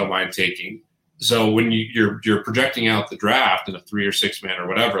quarterbacks I don't mind taking. So when you're projecting out the draft in a 3 or 6 man or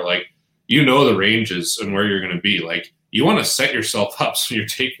whatever, like the ranges and where you're going to be. Like you want to set yourself up so you're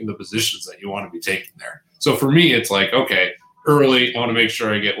taking the positions that you want to be taking there. So for me, it's like, okay, early, I want to make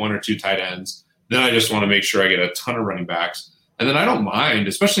sure I get 1 or 2 tight ends. Then I just want to make sure I get a ton of running backs. And then I don't mind,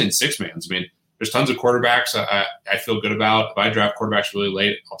 especially in 6 mans. I mean, there's tons of quarterbacks I feel good about. If I draft quarterbacks really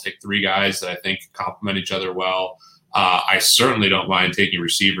late, I'll take 3 guys that I think complement each other well. I certainly don't mind taking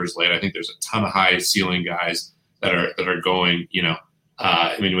receivers late. I think there's a ton of high ceiling guys that are going,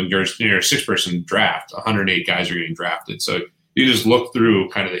 when you're a 6-person draft, 108 guys are getting drafted. So you just look through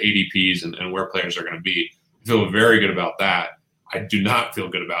kind of the ADPs and where players are going to be. I feel very good about that. I do not feel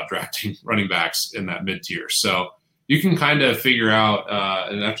good about drafting running backs in that mid-tier. So you can kind of figure out,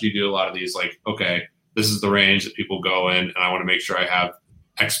 and after you do a lot of these, like, okay, this is the range that people go in, and I want to make sure I have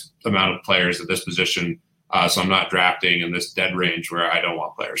X amount of players at this position, so I'm not drafting in this dead range where I don't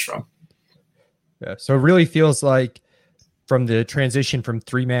want players from. Yeah. So it really feels like from the transition from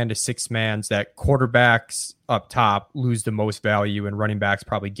 3-man to 6-mans that quarterbacks up top lose the most value and running backs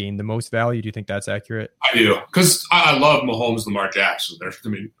probably gain the most value. Do you think that's accurate? I do, because I love Mahomes, Lamar Jackson.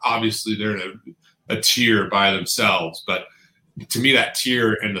 Obviously they're a tier by themselves, but to me that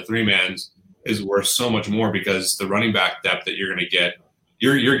tier and the 3-mans is worth so much more because the running back depth that you're going to get,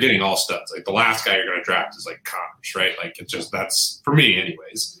 you're getting all studs. Like the last guy you're going to draft is like Connors, right? Like it's just, that's for me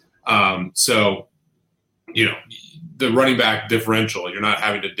anyways. So, the running back differential, you're not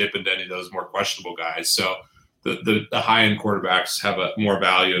having to dip into any of those more questionable guys. So the high end quarterbacks have a more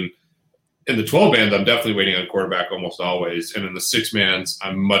value. And in the 12-mans, I'm definitely waiting on quarterback almost always. And in the 6-mans,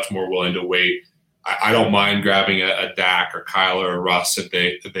 I'm much more willing to wait. I don't mind grabbing a Dak or Kyler or Russ if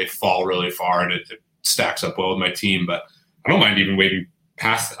they fall really far and it stacks up well with my team. But I don't mind even waiting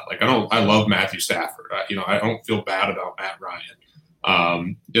past that. Like I love Matthew Stafford. I don't feel bad about Matt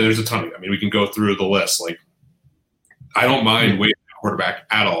Ryan. There's a ton of. We can go through the list. Like I don't mind waiting on quarterback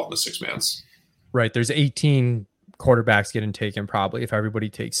at all in the 6-mans. Right. There's 18 quarterbacks getting taken probably if everybody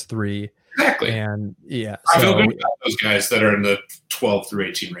takes 3. Exactly. And yeah, I feel good about those guys that are in the 12 through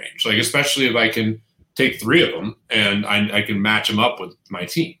 18 range. Like especially if I can take 3 of them and I can match them up with my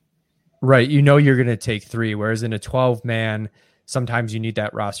team. Right. You're going to take 3, whereas in a 12-man, sometimes you need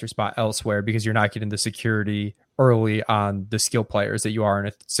that roster spot elsewhere because you're not getting the security early on the skill players that you are in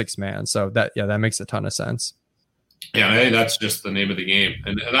a 6-man. So that makes a ton of sense. Yeah, I think that's just the name of the game.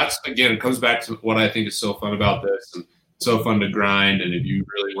 And that's, again, it comes back to what I think is so fun about this and so fun to grind. And if you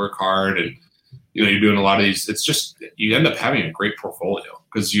really work hard and, you're doing a lot of these, it's just, you end up having a great portfolio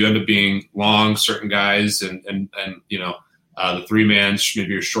because you end up being long certain guys and the 3-mans,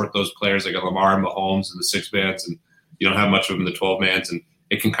 maybe you're short those players like a Lamar and Mahomes in the 6-mans and you don't have much of them in the 12-mans. And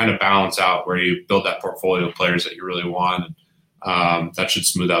it can kind of balance out where you build that portfolio of players that you really want. And that should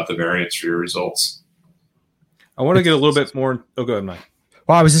smooth out the variance for your results. I want to get a little bit more. Oh, go ahead, Mike.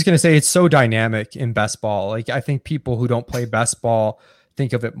 Well, I was just going to say it's so dynamic in best ball. Like I think people who don't play best ball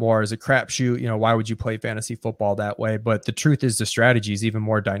think of it more as a crapshoot. Why would you play fantasy football that way? But the truth is the strategy is even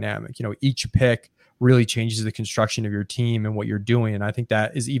more dynamic. Each pick really changes the construction of your team and what you're doing. And I think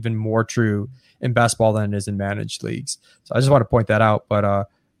that is even more true in best ball than it is in managed leagues. So I just want to point that out. But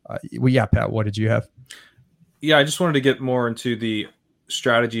yeah, Pat, what did you have? Yeah, I just wanted to get more into the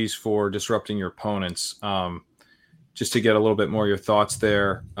strategies for disrupting your opponents. Just to get a little bit more of your thoughts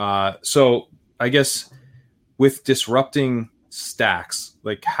there. So I guess with disrupting stacks,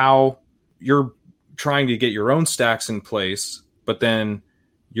 like how you're trying to get your own stacks in place, but then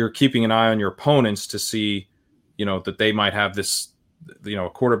you're keeping an eye on your opponents to see, that they might have this, a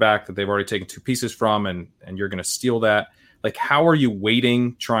quarterback that they've already taken 2 pieces from and you're going to steal that. Like, how are you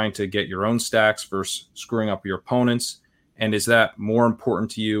waiting, trying to get your own stacks versus screwing up your opponents? And is that more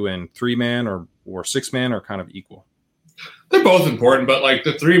important to you in 3-man or 6-man or kind of equal? They're both important, but like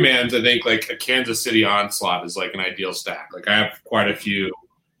the 3-mans, I think like a Kansas City onslaught is like an ideal stack. Like I have quite a few,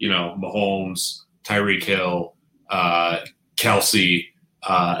 Mahomes, Tyreek Hill, Kelsey,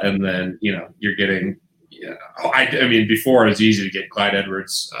 and then, you're getting, before it was easy to get Clyde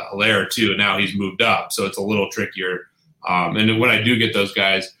Edwards-Helaire too, and now he's moved up. So it's a little trickier. And when I do get those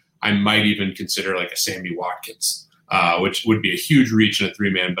guys, I might even consider like a Sammy Watkins, which would be a huge reach in a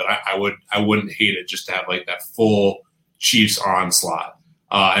 3-man, but I wouldn't hate it just to have like that full Chiefs onslaught.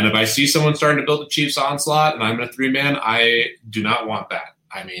 And if I see someone starting to build a Chiefs onslaught and I'm in a 3-man, I do not want that.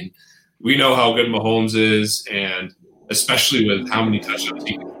 We know how good Mahomes is, and especially with how many touchdowns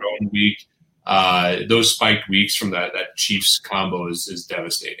he can throw in a week, those spiked weeks from that Chiefs combo is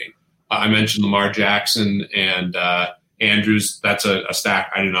devastating. I mentioned Lamar Jackson and Andrews. That's a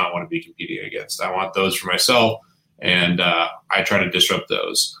stack I do not want to be competing against. I want those for myself, and I try to disrupt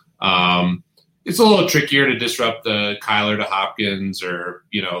those. It's a little trickier to disrupt the Kyler to Hopkins or,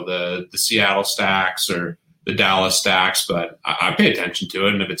 the Seattle stacks or the Dallas stacks, but I pay attention to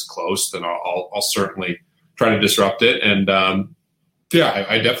it. And if it's close, then I'll certainly try to disrupt it. And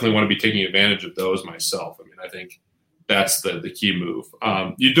I definitely want to be taking advantage of those myself. I think that's the key move.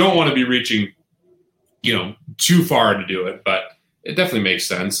 You don't want to be reaching, too far to do it, but it definitely makes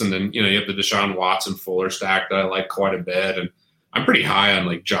sense. And then, you have the Deshaun Watson Fuller stack that I like quite a bit. And I'm pretty high on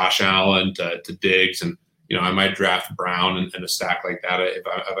like Josh Allen to Diggs, and I might draft Brown in a stack like that if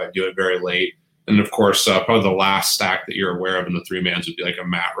I do it very late. And of course, probably the last stack that you're aware of in the 3-mans would be like a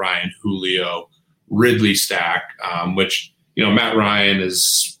Matt Ryan, Julio, Ridley stack, which Matt Ryan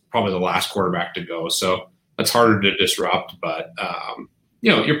is probably the last quarterback to go, so that's harder to disrupt. But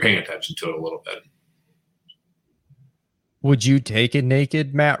you're paying attention to it a little bit. Would you take a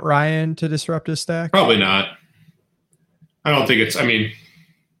naked Matt Ryan to disrupt his stack? Probably not. I don't think it's.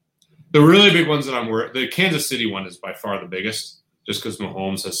 The really big ones that I'm worried, the Kansas City one is by far the biggest, just because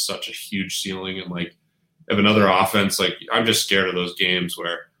Mahomes has such a huge ceiling, and like if another offense, like I'm just scared of those games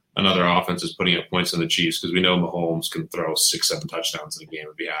where another offense is putting up points on the Chiefs, because we know Mahomes can throw 6-7 touchdowns in a game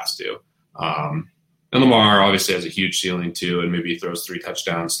if he has to. And Lamar obviously has a huge ceiling too, and maybe he throws 3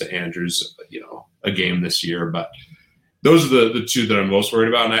 touchdowns to Andrews, a game this year. But those are the two that I'm most worried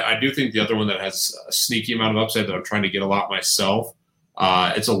about. And I do think the other one that has a sneaky amount of upside that I'm trying to get a lot myself,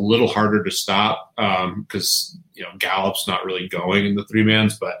 it's a little harder to stop because Gallup's not really going in the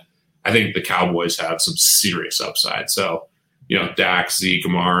 3-mans, but I think the Cowboys have some serious upside. So, Dak, Zeke,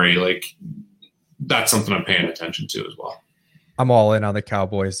 Amari, like that's something I'm paying attention to as well. I'm all in on the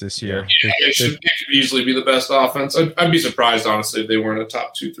Cowboys this year. Yeah, it could easily be the best offense. I'd be surprised, honestly, if they weren't a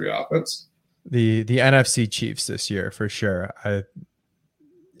top 2-3 offense. The NFC Chiefs this year, for sure.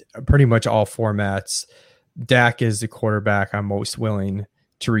 Pretty much all formats. Dak is the quarterback I'm most willing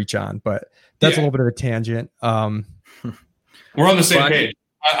to reach on, but that's a little bit of a tangent. We're on the same page.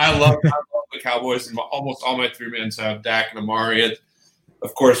 I love the Cowboys, and almost all my 3-mans have Dak and Amari. And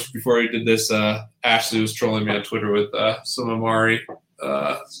of course, before we did this, Ashley was trolling me on Twitter with some Amari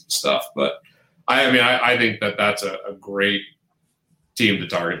stuff. But I think that's a great team to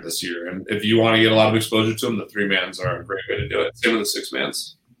target this year. And if you want to get a lot of exposure to them, the 3-mans are a great way to do it. Same with the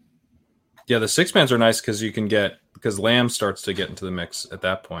 6-mans. Yeah, the 6-mans are nice because Lamb starts to get into the mix at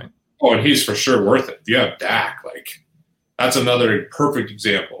that point. Oh, and he's for sure worth it. If you have Dak, that's another perfect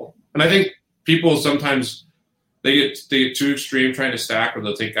example. And I think people sometimes they get too extreme trying to stack, or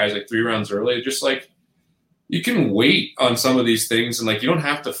they'll take guys 3 rounds early. Just you can wait on some of these things, and you don't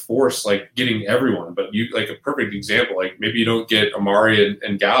have to force getting everyone. But you a perfect example, maybe you don't get Amari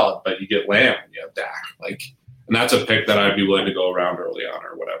and Gallup, but you get Lamb and you have Dak. And that's a pick that I'd be willing to go around early on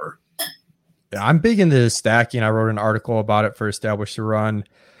or whatever. Yeah, I'm big into stacking. I wrote an article about it for Establish the Run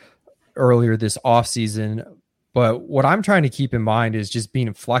earlier this offseason. But what I'm trying to keep in mind is just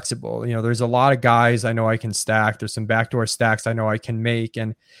being flexible. There's a lot of guys I know I can stack. There's some backdoor stacks I know I can make.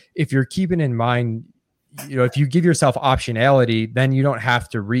 And if you're keeping in mind, if you give yourself optionality, then you don't have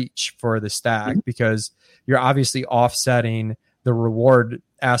to reach for the stack, because you're obviously offsetting the reward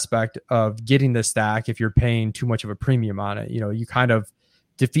aspect of getting the stack if you're paying too much of a premium on it. You kind of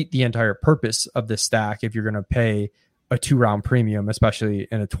defeat the entire purpose of the stack if you're going to pay a 2-round premium, especially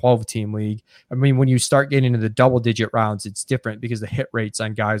in a 12-team league. I mean, when you start getting into the double-digit rounds, it's different because the hit rates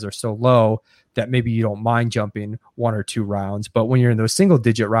on guys are so low that maybe you don't mind jumping 1 or 2 rounds. But when you're in those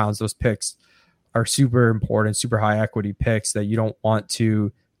single-digit rounds, those picks are super important, super high equity picks that you don't want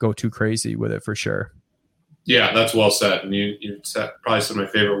to go too crazy with it, for sure. Yeah, that's well said. And you said probably some of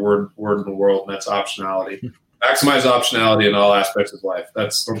my favorite word in the world, and that's optionality. Maximize optionality in all aspects of life.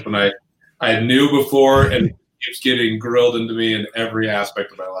 That's something I knew before, and keeps getting grilled into me in every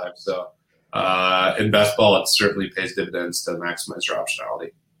aspect of my life. So in best ball, it certainly pays dividends to maximize your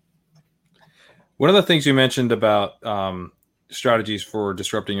optionality. One of the things you mentioned about strategies for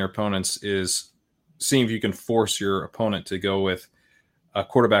disrupting your opponents is seeing if you can force your opponent to go with a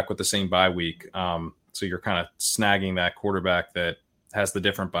quarterback with the same bye week. So you're kind of snagging that quarterback that has the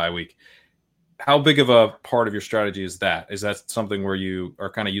different bye week. How big of a part of your strategy is that? Is that something where you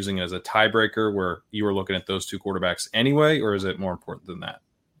are kind of using it as a tiebreaker, where you were looking at those 2 quarterbacks anyway, or is it more important than that?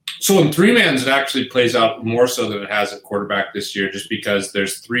 So in 3-mans, it actually plays out more so than it has at quarterback this year, just because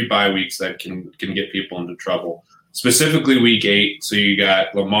there's 3 bye weeks that can get people into trouble. Specifically week 8. So you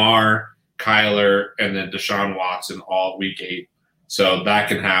got Lamar, Kyler, and then Deshaun Watson all week 8. So that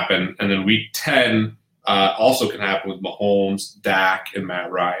can happen. And then week 10 also can happen with Mahomes, Dak, and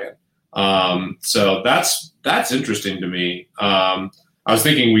Matt Ryan. So that's interesting to me. I was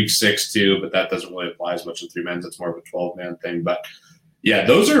thinking week 6 too, but that doesn't really apply as much in 3-mans. It's more of a 12-man thing. But yeah,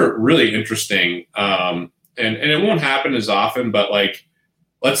 those are really interesting. And it won't happen as often, but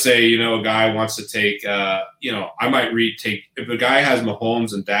let's say, a guy wants to take, I might if a guy has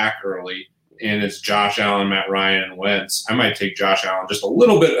Mahomes and Dak early and it's Josh Allen, Matt Ryan, and Wentz, I might take Josh Allen just a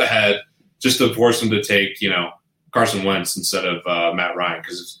little bit ahead just to force him to take, Carson Wentz instead of Matt Ryan.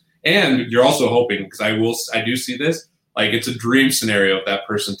 And you're also hoping, because I do see this, it's a dream scenario if that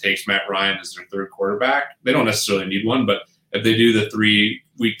person takes Matt Ryan as their 3rd quarterback. They don't necessarily need one, but if they do the 3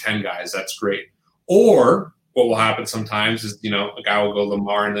 week 10 guys, that's great. Or what will happen sometimes is, a guy will go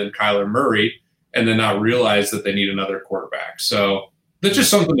Lamar and then Kyler Murray and then not realize that they need another quarterback. So that's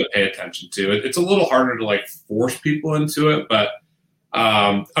just something to pay attention to. It's a little harder to force people into it, but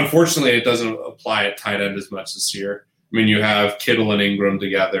unfortunately it doesn't apply at tight end as much this year. I mean, you have Kittle and Ingram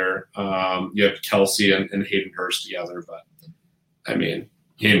together. You have Kelsey and Hayden Hurst together, but I mean,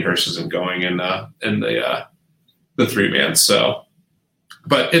 Hayden Hurst isn't going in the 3-man. So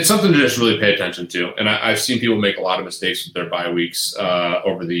But it's something to just really pay attention to. And I've seen people make a lot of mistakes with their bye weeks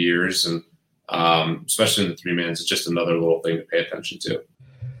over the years, and especially in the 3-mans. It's just another little thing to pay attention to.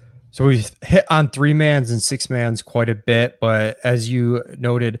 So we've hit on 3-mans and 6-mans quite a bit, but as you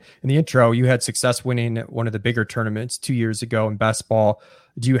noted in the intro, you had success winning one of the bigger tournaments 2 years ago in best ball.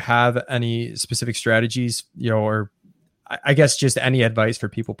 Do you have any specific strategies, or I guess just any advice for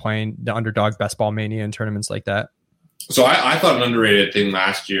people playing the Underdog Best Ball Mania and tournaments like that? So I thought an underrated thing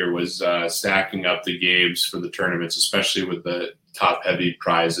last year was stacking up the games for the tournaments, especially with the top-heavy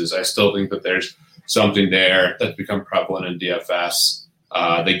prizes. I still think that there's something there that's become prevalent in DFS.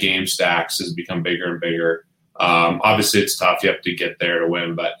 The game stacks has become bigger and bigger. Obviously, it's tough. You have to get there to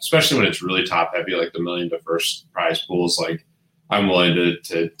win, but especially when it's really top-heavy, like the $1 million to first prize pools, like I'm willing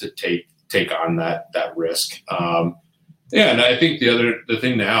to take on that risk. Yeah, and I think the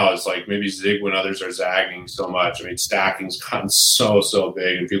thing now is like maybe zig when others are zagging so much. I mean, stacking's gotten so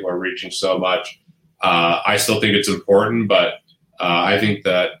big, and people are reaching so much. I still think it's important, but I think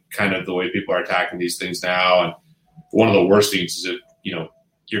that kind of the way people are attacking these things now, and one of the worst things is if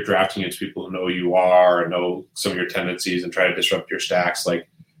you're drafting against people who know who you are and know some of your tendencies and try to disrupt your stacks. Like,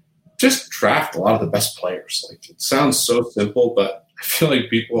 just draft a lot of the best players. Like, it sounds so simple, but I feel like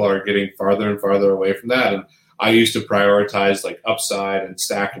people are getting farther and farther away from that. And I used to prioritize like upside and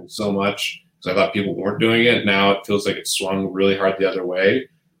stacking so much because I thought people weren't doing it. Now it feels like it's swung really hard the other way.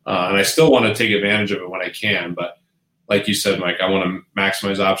 And I still want to take advantage of it when I can. But like you said, Mike, I want to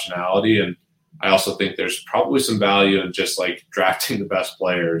maximize optionality. And I also think there's probably some value in just like drafting the best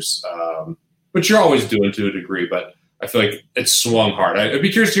players, which you're always doing to a degree. But I feel like it's swung hard. I'd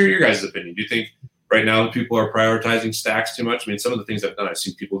be curious to hear your guys' opinion. Do you think right now people are prioritizing stacks too much? I mean, some of the things I've done, I've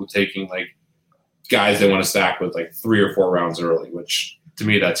seen people taking like guys they want to stack with like 3 or 4 rounds early, which to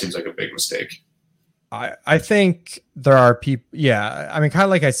me, that seems like a big mistake. I think there are people. Yeah. I mean, kind of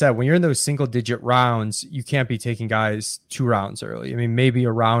like I said, when you're in those single digit rounds, you can't be taking guys 2 rounds early. I mean, maybe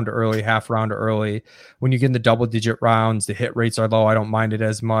a round early, half round early. When you get in the double digit rounds, the hit rates are low. I don't mind it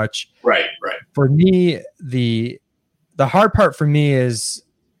as much. Right. For me, the hard part for me is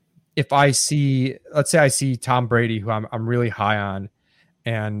if let's say I see Tom Brady, who I'm really high on.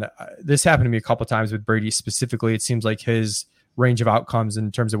 And this happened to me a couple of times with Brady specifically. It seems like his range of outcomes in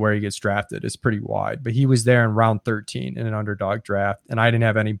terms of where he gets drafted is pretty wide, but he was there in round 13 in an underdog draft, and I didn't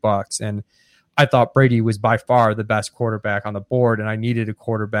have any bucks. And I thought Brady was by far the best quarterback on the board, and I needed a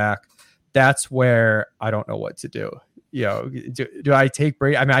quarterback. That's where I don't know what to do. Do I take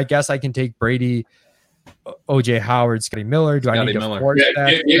Brady? I mean, I guess I can take Brady, OJ Howard, Scotty Miller. Do I need to force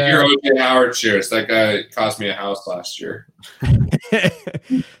that? Get your OJ Howard shares. That guy cost me a house last year.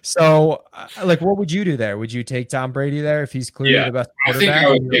 So, like, what would you do there? Would you take Tom Brady there if he's clearly the best quarterback? I think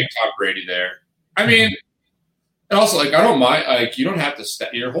I would take Tom Brady there. I mean, and also, like, I don't mind. Like, you don't have to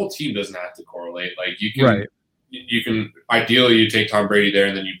your whole team doesn't have to correlate. Like, you can, right. You can ideally you take Tom Brady there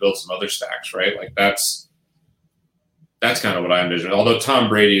and then you build some other stacks, right? Like, that's kind of what I envision. Although Tom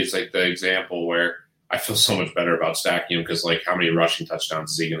Brady is like the example where I feel so much better about stacking him because, like, how many rushing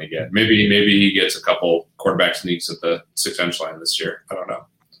touchdowns is he going to get? Maybe he gets a couple quarterback sneaks at the 6-inch line this year. I don't know.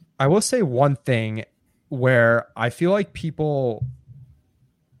 I will say one thing where I feel like people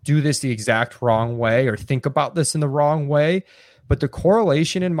do this the exact wrong way or think about this in the wrong way, but the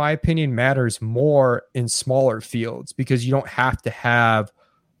correlation, in my opinion, matters more in smaller fields because you don't have to have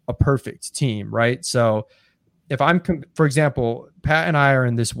a perfect team, right? So if for example, Pat and I are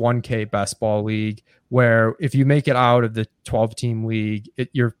in this 1K best ball league where if you make it out of the 12-team league,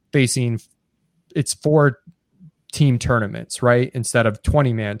 you're facing, it's 4 team tournaments, right? Instead of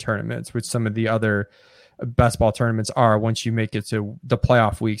 20-man tournaments, which some of the other best ball tournaments are once you make it to the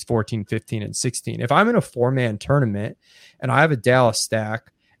playoff weeks, 14, 15, and 16. If I'm in a 4-man tournament and I have a Dallas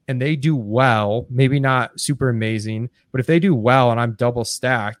stack and they do well, maybe not super amazing, but if they do well and I'm double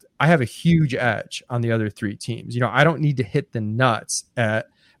stacked, I have a huge edge on the other 3 teams. I don't need to hit the nuts at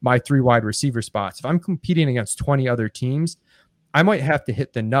my 3 wide receiver spots. If I'm competing against 20 other teams, I might have to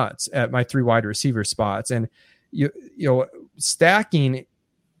hit the nuts at my 3 wide receiver spots. And stacking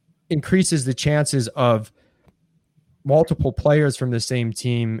increases the chances of multiple players from the same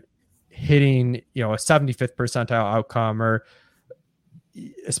team hitting, a 75th percentile outcome, or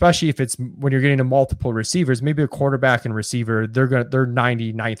especially if it's when you're getting to multiple receivers, maybe a quarterback and receiver, their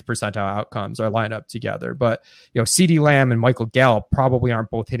 99th percentile outcomes are lined up together. But, CeeDee Lamb and Michael Gallup probably aren't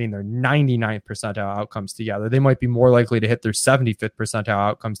both hitting their 99th percentile outcomes together. They might be more likely to hit their 75th percentile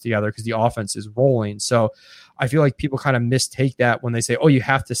outcomes together because the offense is rolling. So I feel like people kind of mistake that when they say, oh, you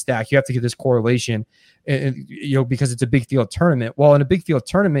have to stack, you have to get this correlation, and because it's a big field tournament. Well, in a big field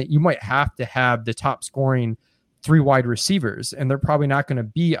tournament, you might have to have the top scoring 3 wide receivers, and they're probably not going to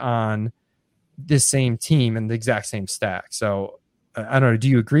be on this same team and the exact same stack. So I don't know. Do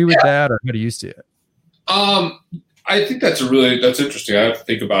you agree with that, or how do you see it? I think that's interesting. I have to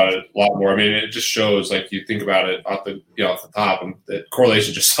think about it a lot more. I mean, it just shows, like, you think about it off the top, and the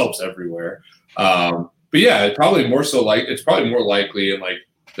correlation just helps everywhere. But yeah, it's probably more likely in like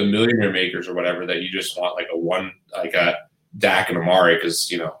the millionaire makers or whatever that you just want like a Dak and Amari,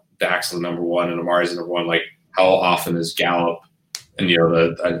 because Dak's the number one and Amari's the number one. Like, how often is Gallup and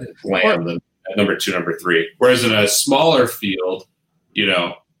the Lamb the number 2, number 3? Whereas in a smaller field,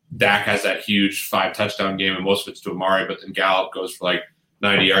 Dak has that huge 5 touchdown game, and most of it's to Amari, but then Gallup goes for like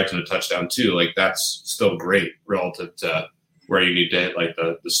 90 yards and a touchdown too. Like, that's still great relative to where you need to hit like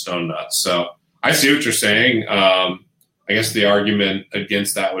the stone nuts. So I see what you're saying. I guess the argument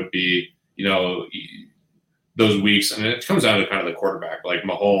against that would be, those weeks, and it comes down to kind of the quarterback, like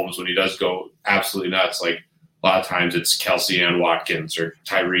Mahomes, when he does go absolutely nuts, like a lot of times it's Kelsey and Watkins or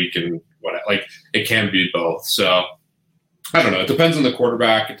Tyreek and what, like, it can be both. So I don't know. It depends on the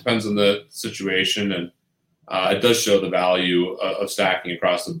quarterback. It depends on the situation, and it does show the value of stacking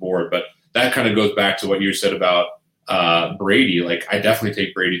across the board. But that kind of goes back to what you said about Brady. Like, I definitely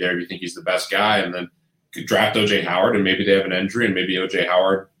take Brady there if you think he's the best guy, and then draft OJ Howard, and maybe they have an injury, and maybe OJ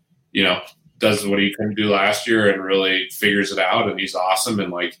Howard, does what he couldn't do last year and really figures it out, and he's awesome,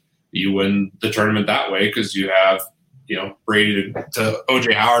 and like, you win the tournament that way because you have Brady to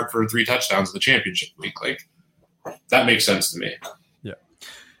OJ Howard for 3 touchdowns in the championship week. Like, that makes sense to me. Yeah.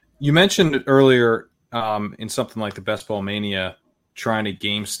 You mentioned earlier in something like the Best Ball Mania, trying to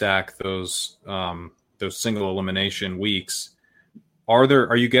game stack those single elimination weeks.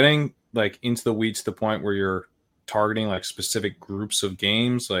 Are you getting like into the weeds to the point where you're targeting like specific groups of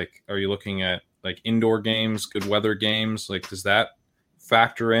games? Like, are you looking at like indoor games, good weather games? Like, does that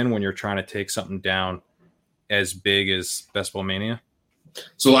factor in when you're trying to take something down as big as Best Ball Mania?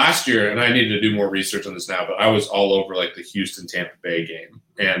 So last year, and I need to do more research on this now, but I was all over like the Houston-Tampa Bay game.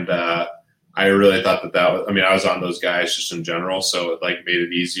 And I really thought that was, I was on those guys just in general. So it like made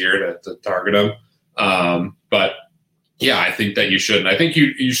it easier to target them. But yeah, I think that you should. And I think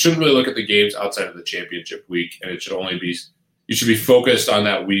you shouldn't really look at the games outside of the championship week. And it should only be, you should be focused on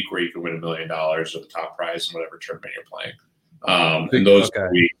that week where you can win $1 million or the top prize in whatever tournament you're playing. And those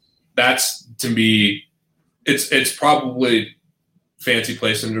weeks, that's, to me, it's probably fancy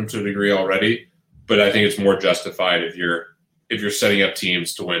play syndrome to a degree already, but I think it's more justified if you're setting up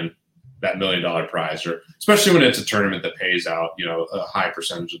teams to win that $1 million prize, or especially when it's a tournament that pays out, a high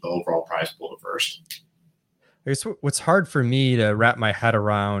percentage of the overall prize pool at first. I guess what's hard for me to wrap my head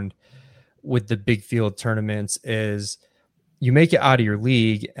around with the big field tournaments is you make it out of your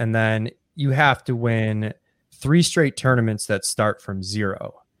league, and then you have to win 3 straight tournaments that start from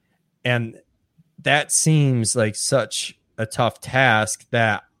 0. And that seems like such a tough task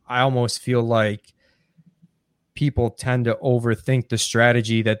that I almost feel like people tend to overthink the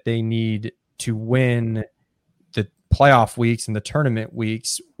strategy that they need to win the playoff weeks and the tournament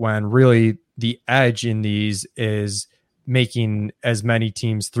weeks, when really the edge in these is making as many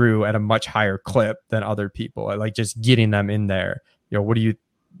teams through at a much higher clip than other people. I like just getting them in there.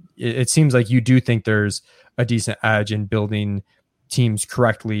 It seems like you do think there's a decent edge in building teams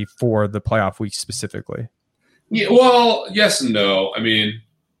correctly for the playoff week specifically. Yeah, well, yes and no.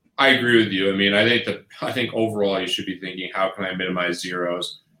 I agree with you. I think overall you should be thinking, how can I minimize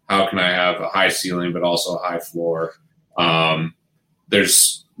zeros? How can I have a high ceiling but also a high floor?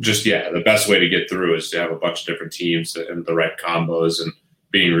 There's just, the best way to get through is to have a bunch of different teams and the right combos, and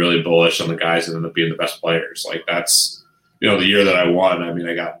being really bullish on the guys that end up being the best players. Like, that's, the year that I won, I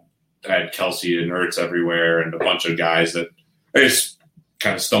had Kelsey and Ertz everywhere, and a bunch of guys that I just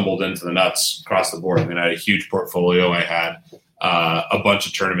kind of stumbled into the nuts across the board. I had a huge portfolio. I had a bunch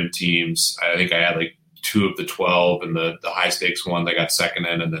of tournament teams. I think I had like 2 of the 12 and the high stakes one that got second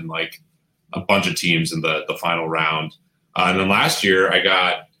in, and then like a bunch of teams in the final round. And then last year I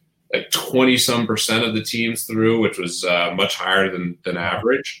got like 20% of the teams through, which was much higher than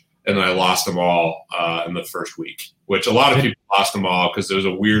average. And then I lost them all in the first week, which a lot of people lost them all because there was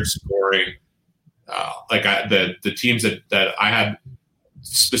a weird scoring. The teams that I had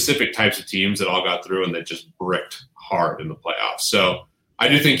specific types of teams that all got through, and that just bricked hard in the playoffs. So I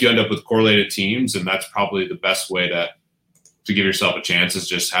do think you end up with correlated teams, and that's probably the best way to give yourself a chance, is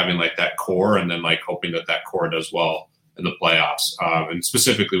just having like that core, and then like hoping that core does well in the playoffs. And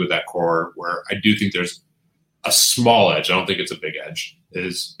specifically with that core, where I do think there's a small edge, I don't think it's a big edge,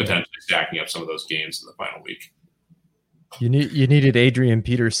 is potentially stacking up some of those games in the final week. You needed Adrian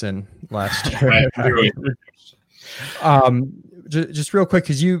Peterson last year. just real quick,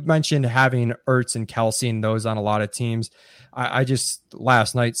 because you mentioned having Ertz and Kelsey and those on a lot of teams. I just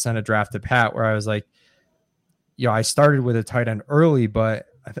last night sent a draft to Pat where I was like, I started with a tight end early, but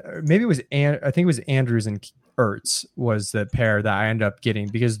maybe it was I think it was Andrews and Ertz was the pair that I ended up getting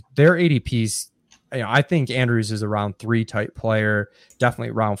because their ADPs. I think Andrews is a round 3 type player,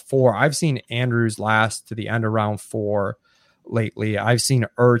 definitely round 4. I've seen Andrews last to the end of round 4 lately. I've seen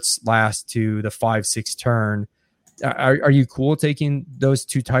Ertz last to the 5-6 turn. Are you cool taking those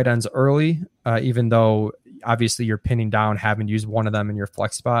 2 tight ends early, even though obviously you're pinning down having to use one of them in your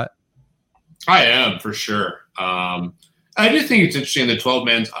flex spot? I am for sure. I do think it's interesting the 12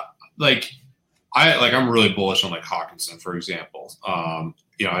 man's I'm really bullish on like Hawkinson, for example.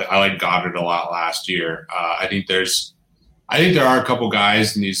 I like Goddard a lot last year. I think there are a couple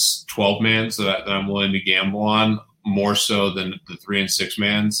guys in these 12 mans that I'm willing to gamble on more so than the 3 and 6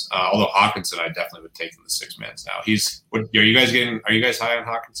 mans. Although Hawkinson, I definitely would take in the 6 mans now. Are you guys high on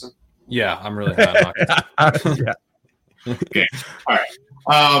Hawkinson? Yeah, I'm really high on Hawkinson. Yeah. Okay. All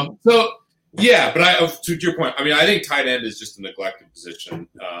right. But to your point, I think tight end is just a neglected position.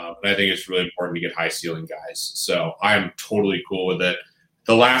 And I think it's really important to get high ceiling guys. So I'm totally cool with it.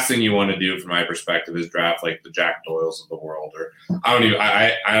 The last thing you want to do from my perspective is draft like the Jack Doyles of the world, or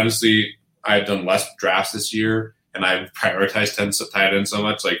I honestly, I've done less drafts this year and I've prioritized tight ends so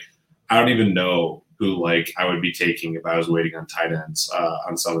much. Like, I don't even know who like I would be taking if I was waiting on tight ends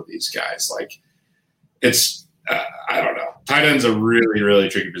on some of these guys. Like, it's, I don't know. Tight end's a really, really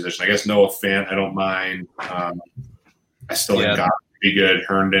tricky position. I guess Noah Fant, I don't mind. I still think Goddard could be good.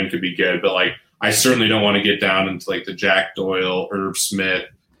 Herndon could be good, but like, I certainly don't want to get down into like the Jack Doyle, Irv Smith,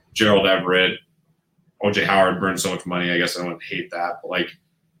 Gerald Everett, OJ Howard burned so much money. I guess I don't hate that, but like,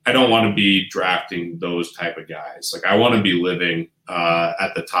 I don't want to be drafting those type of guys. Like, I want to be living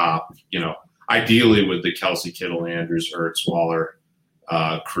at the top, ideally with the Kelsey, Kittle, Andrews, Ertz, Waller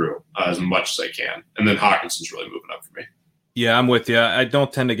crew as much as I can. And then Hawkinson's really moving up for me. Yeah, I'm with you. I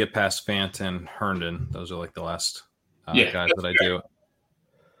don't tend to get past Fant and Herndon. Those are like the last guys that I do.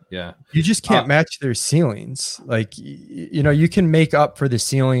 Yeah. You just can't match their ceilings. Like, you can make up for the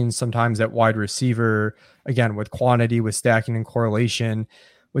ceilings sometimes at wide receiver, again, with quantity, with stacking and correlation.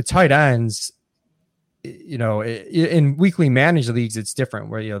 With tight ends, in weekly managed leagues, it's different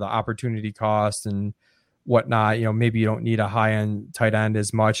where, the opportunity cost and whatnot, maybe you don't need a high end tight end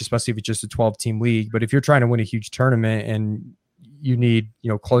as much, especially if it's just a 12-team league. But if you're trying to win a huge tournament and you need,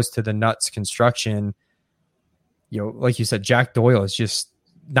 close to the nuts construction, like you said, Jack Doyle is just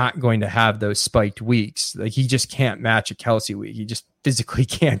not going to have those spiked weeks. Like, he just can't match a Kelsey week. He just physically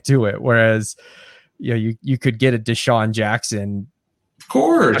can't do it. Whereas, you could get a Deshaun Jackson, of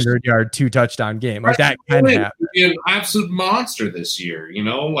course, 100-yard, 2-touchdown game. Like, that can happen. Be an absolute monster this year.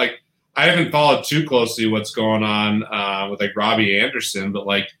 Like, I haven't followed too closely what's going on with like Robbie Anderson, but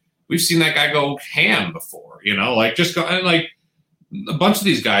like, we've seen that guy go ham before. Like, just go and like a bunch of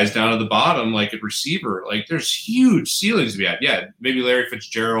these guys down at the bottom, like at receiver, like there's huge ceilings to be at. Yeah, maybe Larry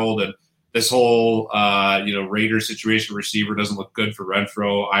Fitzgerald and this whole Raiders situation receiver doesn't look good for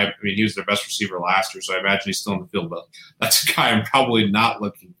Renfro. I mean, he was their best receiver last year, so I imagine he's still in the field, but that's a guy I'm probably not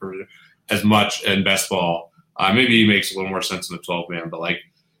looking for as much in best ball. Maybe he makes a little more sense in the 12-man, but like,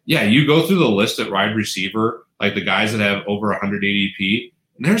 yeah, you go through the list at wide receiver, like the guys that have over 100 ADP,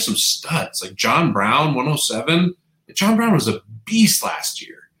 and there's some studs, like John Brown, 107. John Brown was a beast last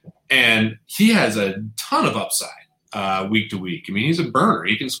year, and he has a ton of upside week to week. I mean, he's a burner.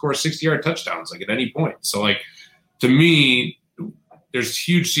 He can score 60-yard touchdowns like at any point. So, like, to me, there's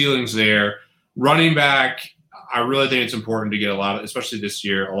huge ceilings there. Running back, I really think it's important to get a lot of, especially this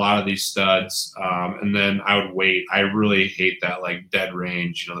year, a lot of these studs. And then I would wait. I really hate that like dead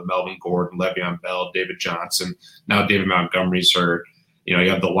range, the Melvin Gordon, Le'Veon Bell, David Johnson. Now David Montgomery's hurt. You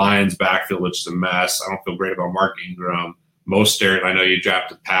have the Lions backfield, which is a mess. I don't feel great about Mark Ingram. Mostert, I know you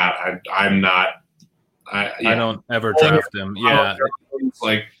drafted Pat. I'm not. I don't ever draft him. Yeah. It's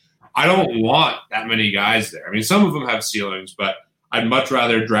like, I don't want that many guys there. I mean, some of them have ceilings, but I'd much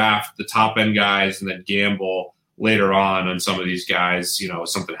rather draft the top end guys and then gamble later on some of these guys,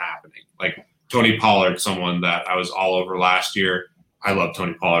 something happening. Like Tony Pollard, someone that I was all over last year. I love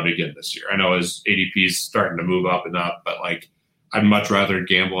Tony Pollard again this year. I know his ADP is starting to move up and up, but like, I'd much rather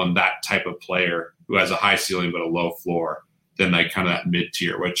gamble on that type of player who has a high ceiling but a low floor than like kind of that mid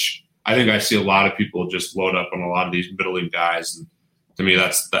tier, which I think I see a lot of people just load up on a lot of these middling guys. And to me,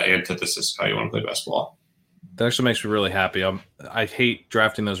 that's the antithesis of how you want to play basketball. That actually makes me really happy. I hate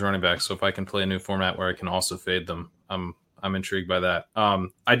drafting those running backs, so if I can play a new format where I can also fade them, I'm intrigued by that.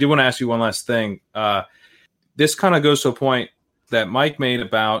 I do want to ask you one last thing. This kind of goes to a point that Mike made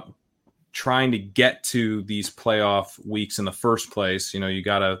about trying to get to these playoff weeks in the first place. You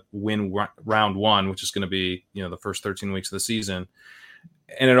got to win round one, which is going to be, the first 13 weeks of the season.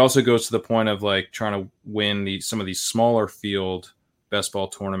 And it also goes to the point of like trying to win some of these smaller field best ball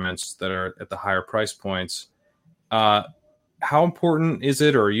tournaments that are at the higher price points. How important is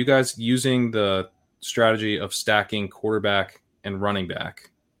it, or are you guys using the strategy of stacking quarterback and running back?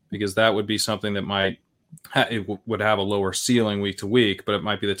 Because that would be something that would have a lower ceiling week to week, but it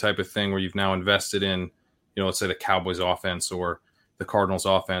might be the type of thing where you've now invested in, let's say the Cowboys offense or the Cardinals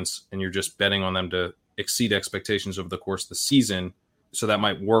offense, and you're just betting on them to exceed expectations over the course of the season. So that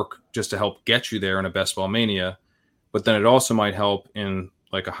might work just to help get you there in a best ball mania, but then it also might help in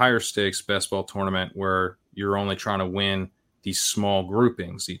like a higher stakes best ball tournament where you're only trying to win these small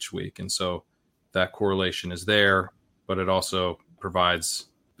groupings each week. And so that correlation is there, but it also provides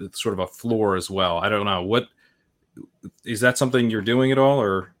sort of a floor as well. I don't know, what is that something you're doing at all,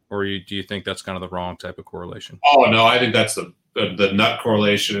 or do you think that's kind of the wrong type of correlation? Oh no, I think that's the nut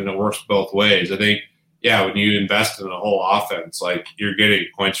correlation, and it works both ways. I think, yeah, when you invest in a whole offense, like you're getting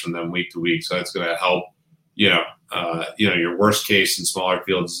points from them week to week, so that's going to help. Your worst case in smaller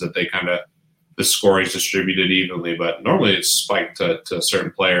fields is that the scoring is distributed evenly, but normally it's spiked to a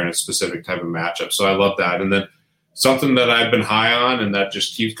certain player in a specific type of matchup. So I love that. And then something that I've been high on and that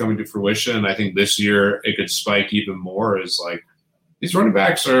just keeps coming to fruition, and I think this year it could spike even more, is like these running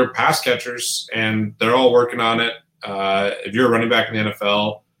backs are pass catchers and they're all working on it. If you're a running back in the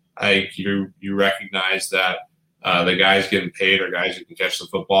NFL, you recognize that the guys getting paid are guys who can catch the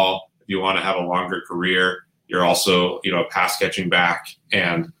football. If you want to have a longer career, you're also, a pass catching back.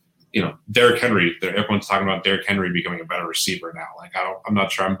 And, Derrick Henry, everyone's talking about Derrick Henry becoming a better receiver now. Like, I'm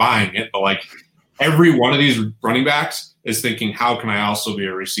not sure I'm buying it, but like every one of these running backs is thinking, how can I also be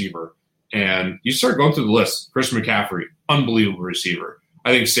a receiver? And you start going through the list. Chris McCaffrey, unbelievable receiver.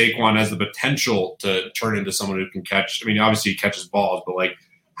 I think Saquon has the potential to turn into someone who can catch. I mean, obviously he catches balls, but like,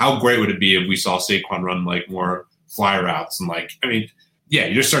 how great would it be if we saw Saquon run like more fly routes? And like, I mean, yeah,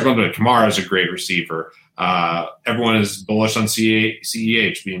 you just start going to Kamara as a great receiver. Everyone is bullish on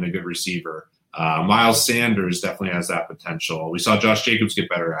CEH being a good receiver. Miles Sanders definitely has that potential. We saw Josh Jacobs get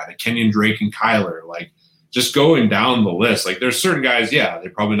better at it. Kenyon Drake and Kyler, like just going down the list. Like there's certain guys, yeah,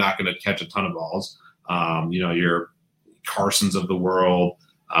 they're probably not going to catch a ton of balls. Your Carsons of the world.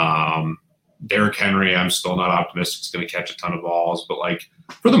 Derrick Henry, I'm still not optimistic is going to catch a ton of balls, but like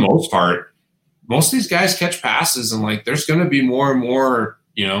for the most part, most of these guys catch passes, and like there's going to be more and more,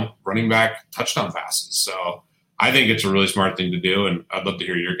 running back touchdown passes. So I think it's a really smart thing to do, and I'd love to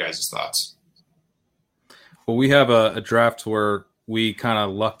hear your guys' thoughts. Well, we have a draft where we kind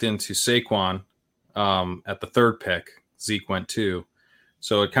of lucked into Saquon at the third pick. Zeke went 2.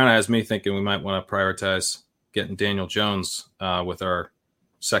 So it kind of has me thinking we might want to prioritize getting Daniel Jones with our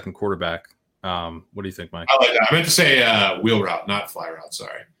second quarterback. What do you think, Mike? I like that. I meant to say wheel route, not fly route.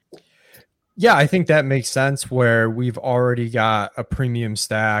 Sorry. Yeah, I think that makes sense where we've already got a premium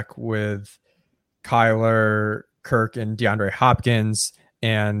stack with Kyler, Kirk, and DeAndre Hopkins.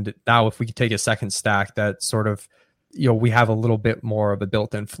 And now if we could take a second stack that sort of, we have a little bit more of a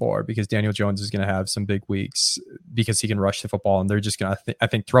built-in floor because Daniel Jones is going to have some big weeks because he can rush the football, and they're just going to, I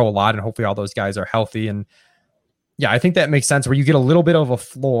think, throw a lot, and hopefully all those guys are healthy. And yeah, I think that makes sense where you get a little bit of a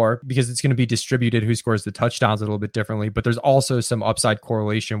floor because it's going to be distributed who scores the touchdowns a little bit differently. But there's also some upside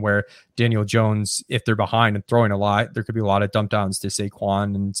correlation where Daniel Jones, if they're behind and throwing a lot, there could be a lot of dump downs to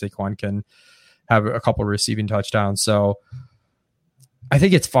Saquon, and Saquon can have a couple of receiving touchdowns. So I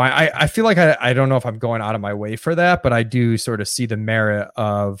think it's fine. I feel like I don't know if I'm going out of my way for that, but I do sort of see the merit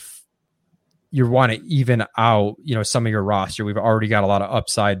of you want to even out, some of your roster. We've already got a lot of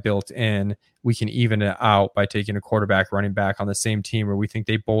upside built in. We can even it out by taking a quarterback, running back on the same team where we think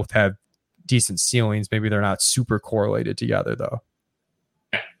they both have decent ceilings. Maybe they're not super correlated together though.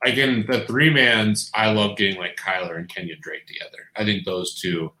 Again, the 3-mans, I love getting like Kyler and Kenyon Drake together. I think those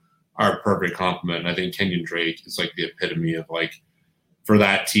two are a perfect complement. I think Kenyon Drake is like the epitome of like, for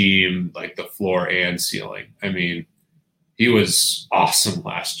that team, like the floor and ceiling. I mean, he was awesome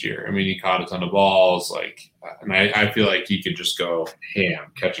last year. I mean, he caught a ton of balls, and I feel like he could just go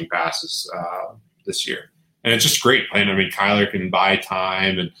ham catching passes this year. And it's just great playing. I mean, Kyler can buy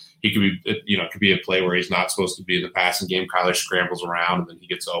time, and he could be, it could be a play where he's not supposed to be in the passing game. Kyler scrambles around, and then he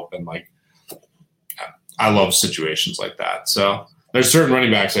gets open. Like, I love situations like that. So there's certain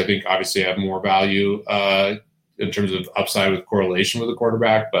running backs I think obviously have more value in terms of upside with correlation with the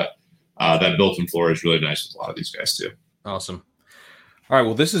quarterback, but that built-in floor is really nice with a lot of these guys too. Awesome. All right.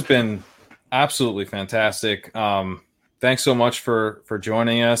 Well, this has been absolutely fantastic. Thanks so much for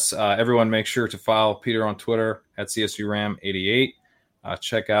joining us. Everyone make sure to follow Peter on Twitter at CSURam88.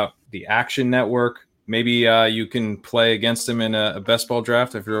 Check out the Action Network. Maybe you can play against him in a best ball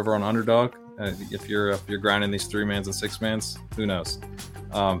draft if you're over on Underdog. If you're grinding these 3-mans and 6-mans, who knows?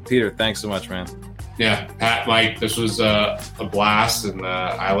 Peter, thanks so much, man. Yeah, Pat, Mike, this was a blast, and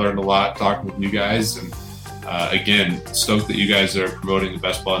I learned a lot talking with you guys. And again, stoked that you guys are promoting the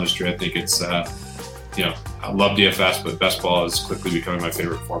best ball industry. I think it's, I love DFS, but best ball is quickly becoming my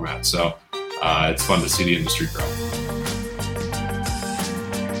favorite format. So it's fun to see the industry grow.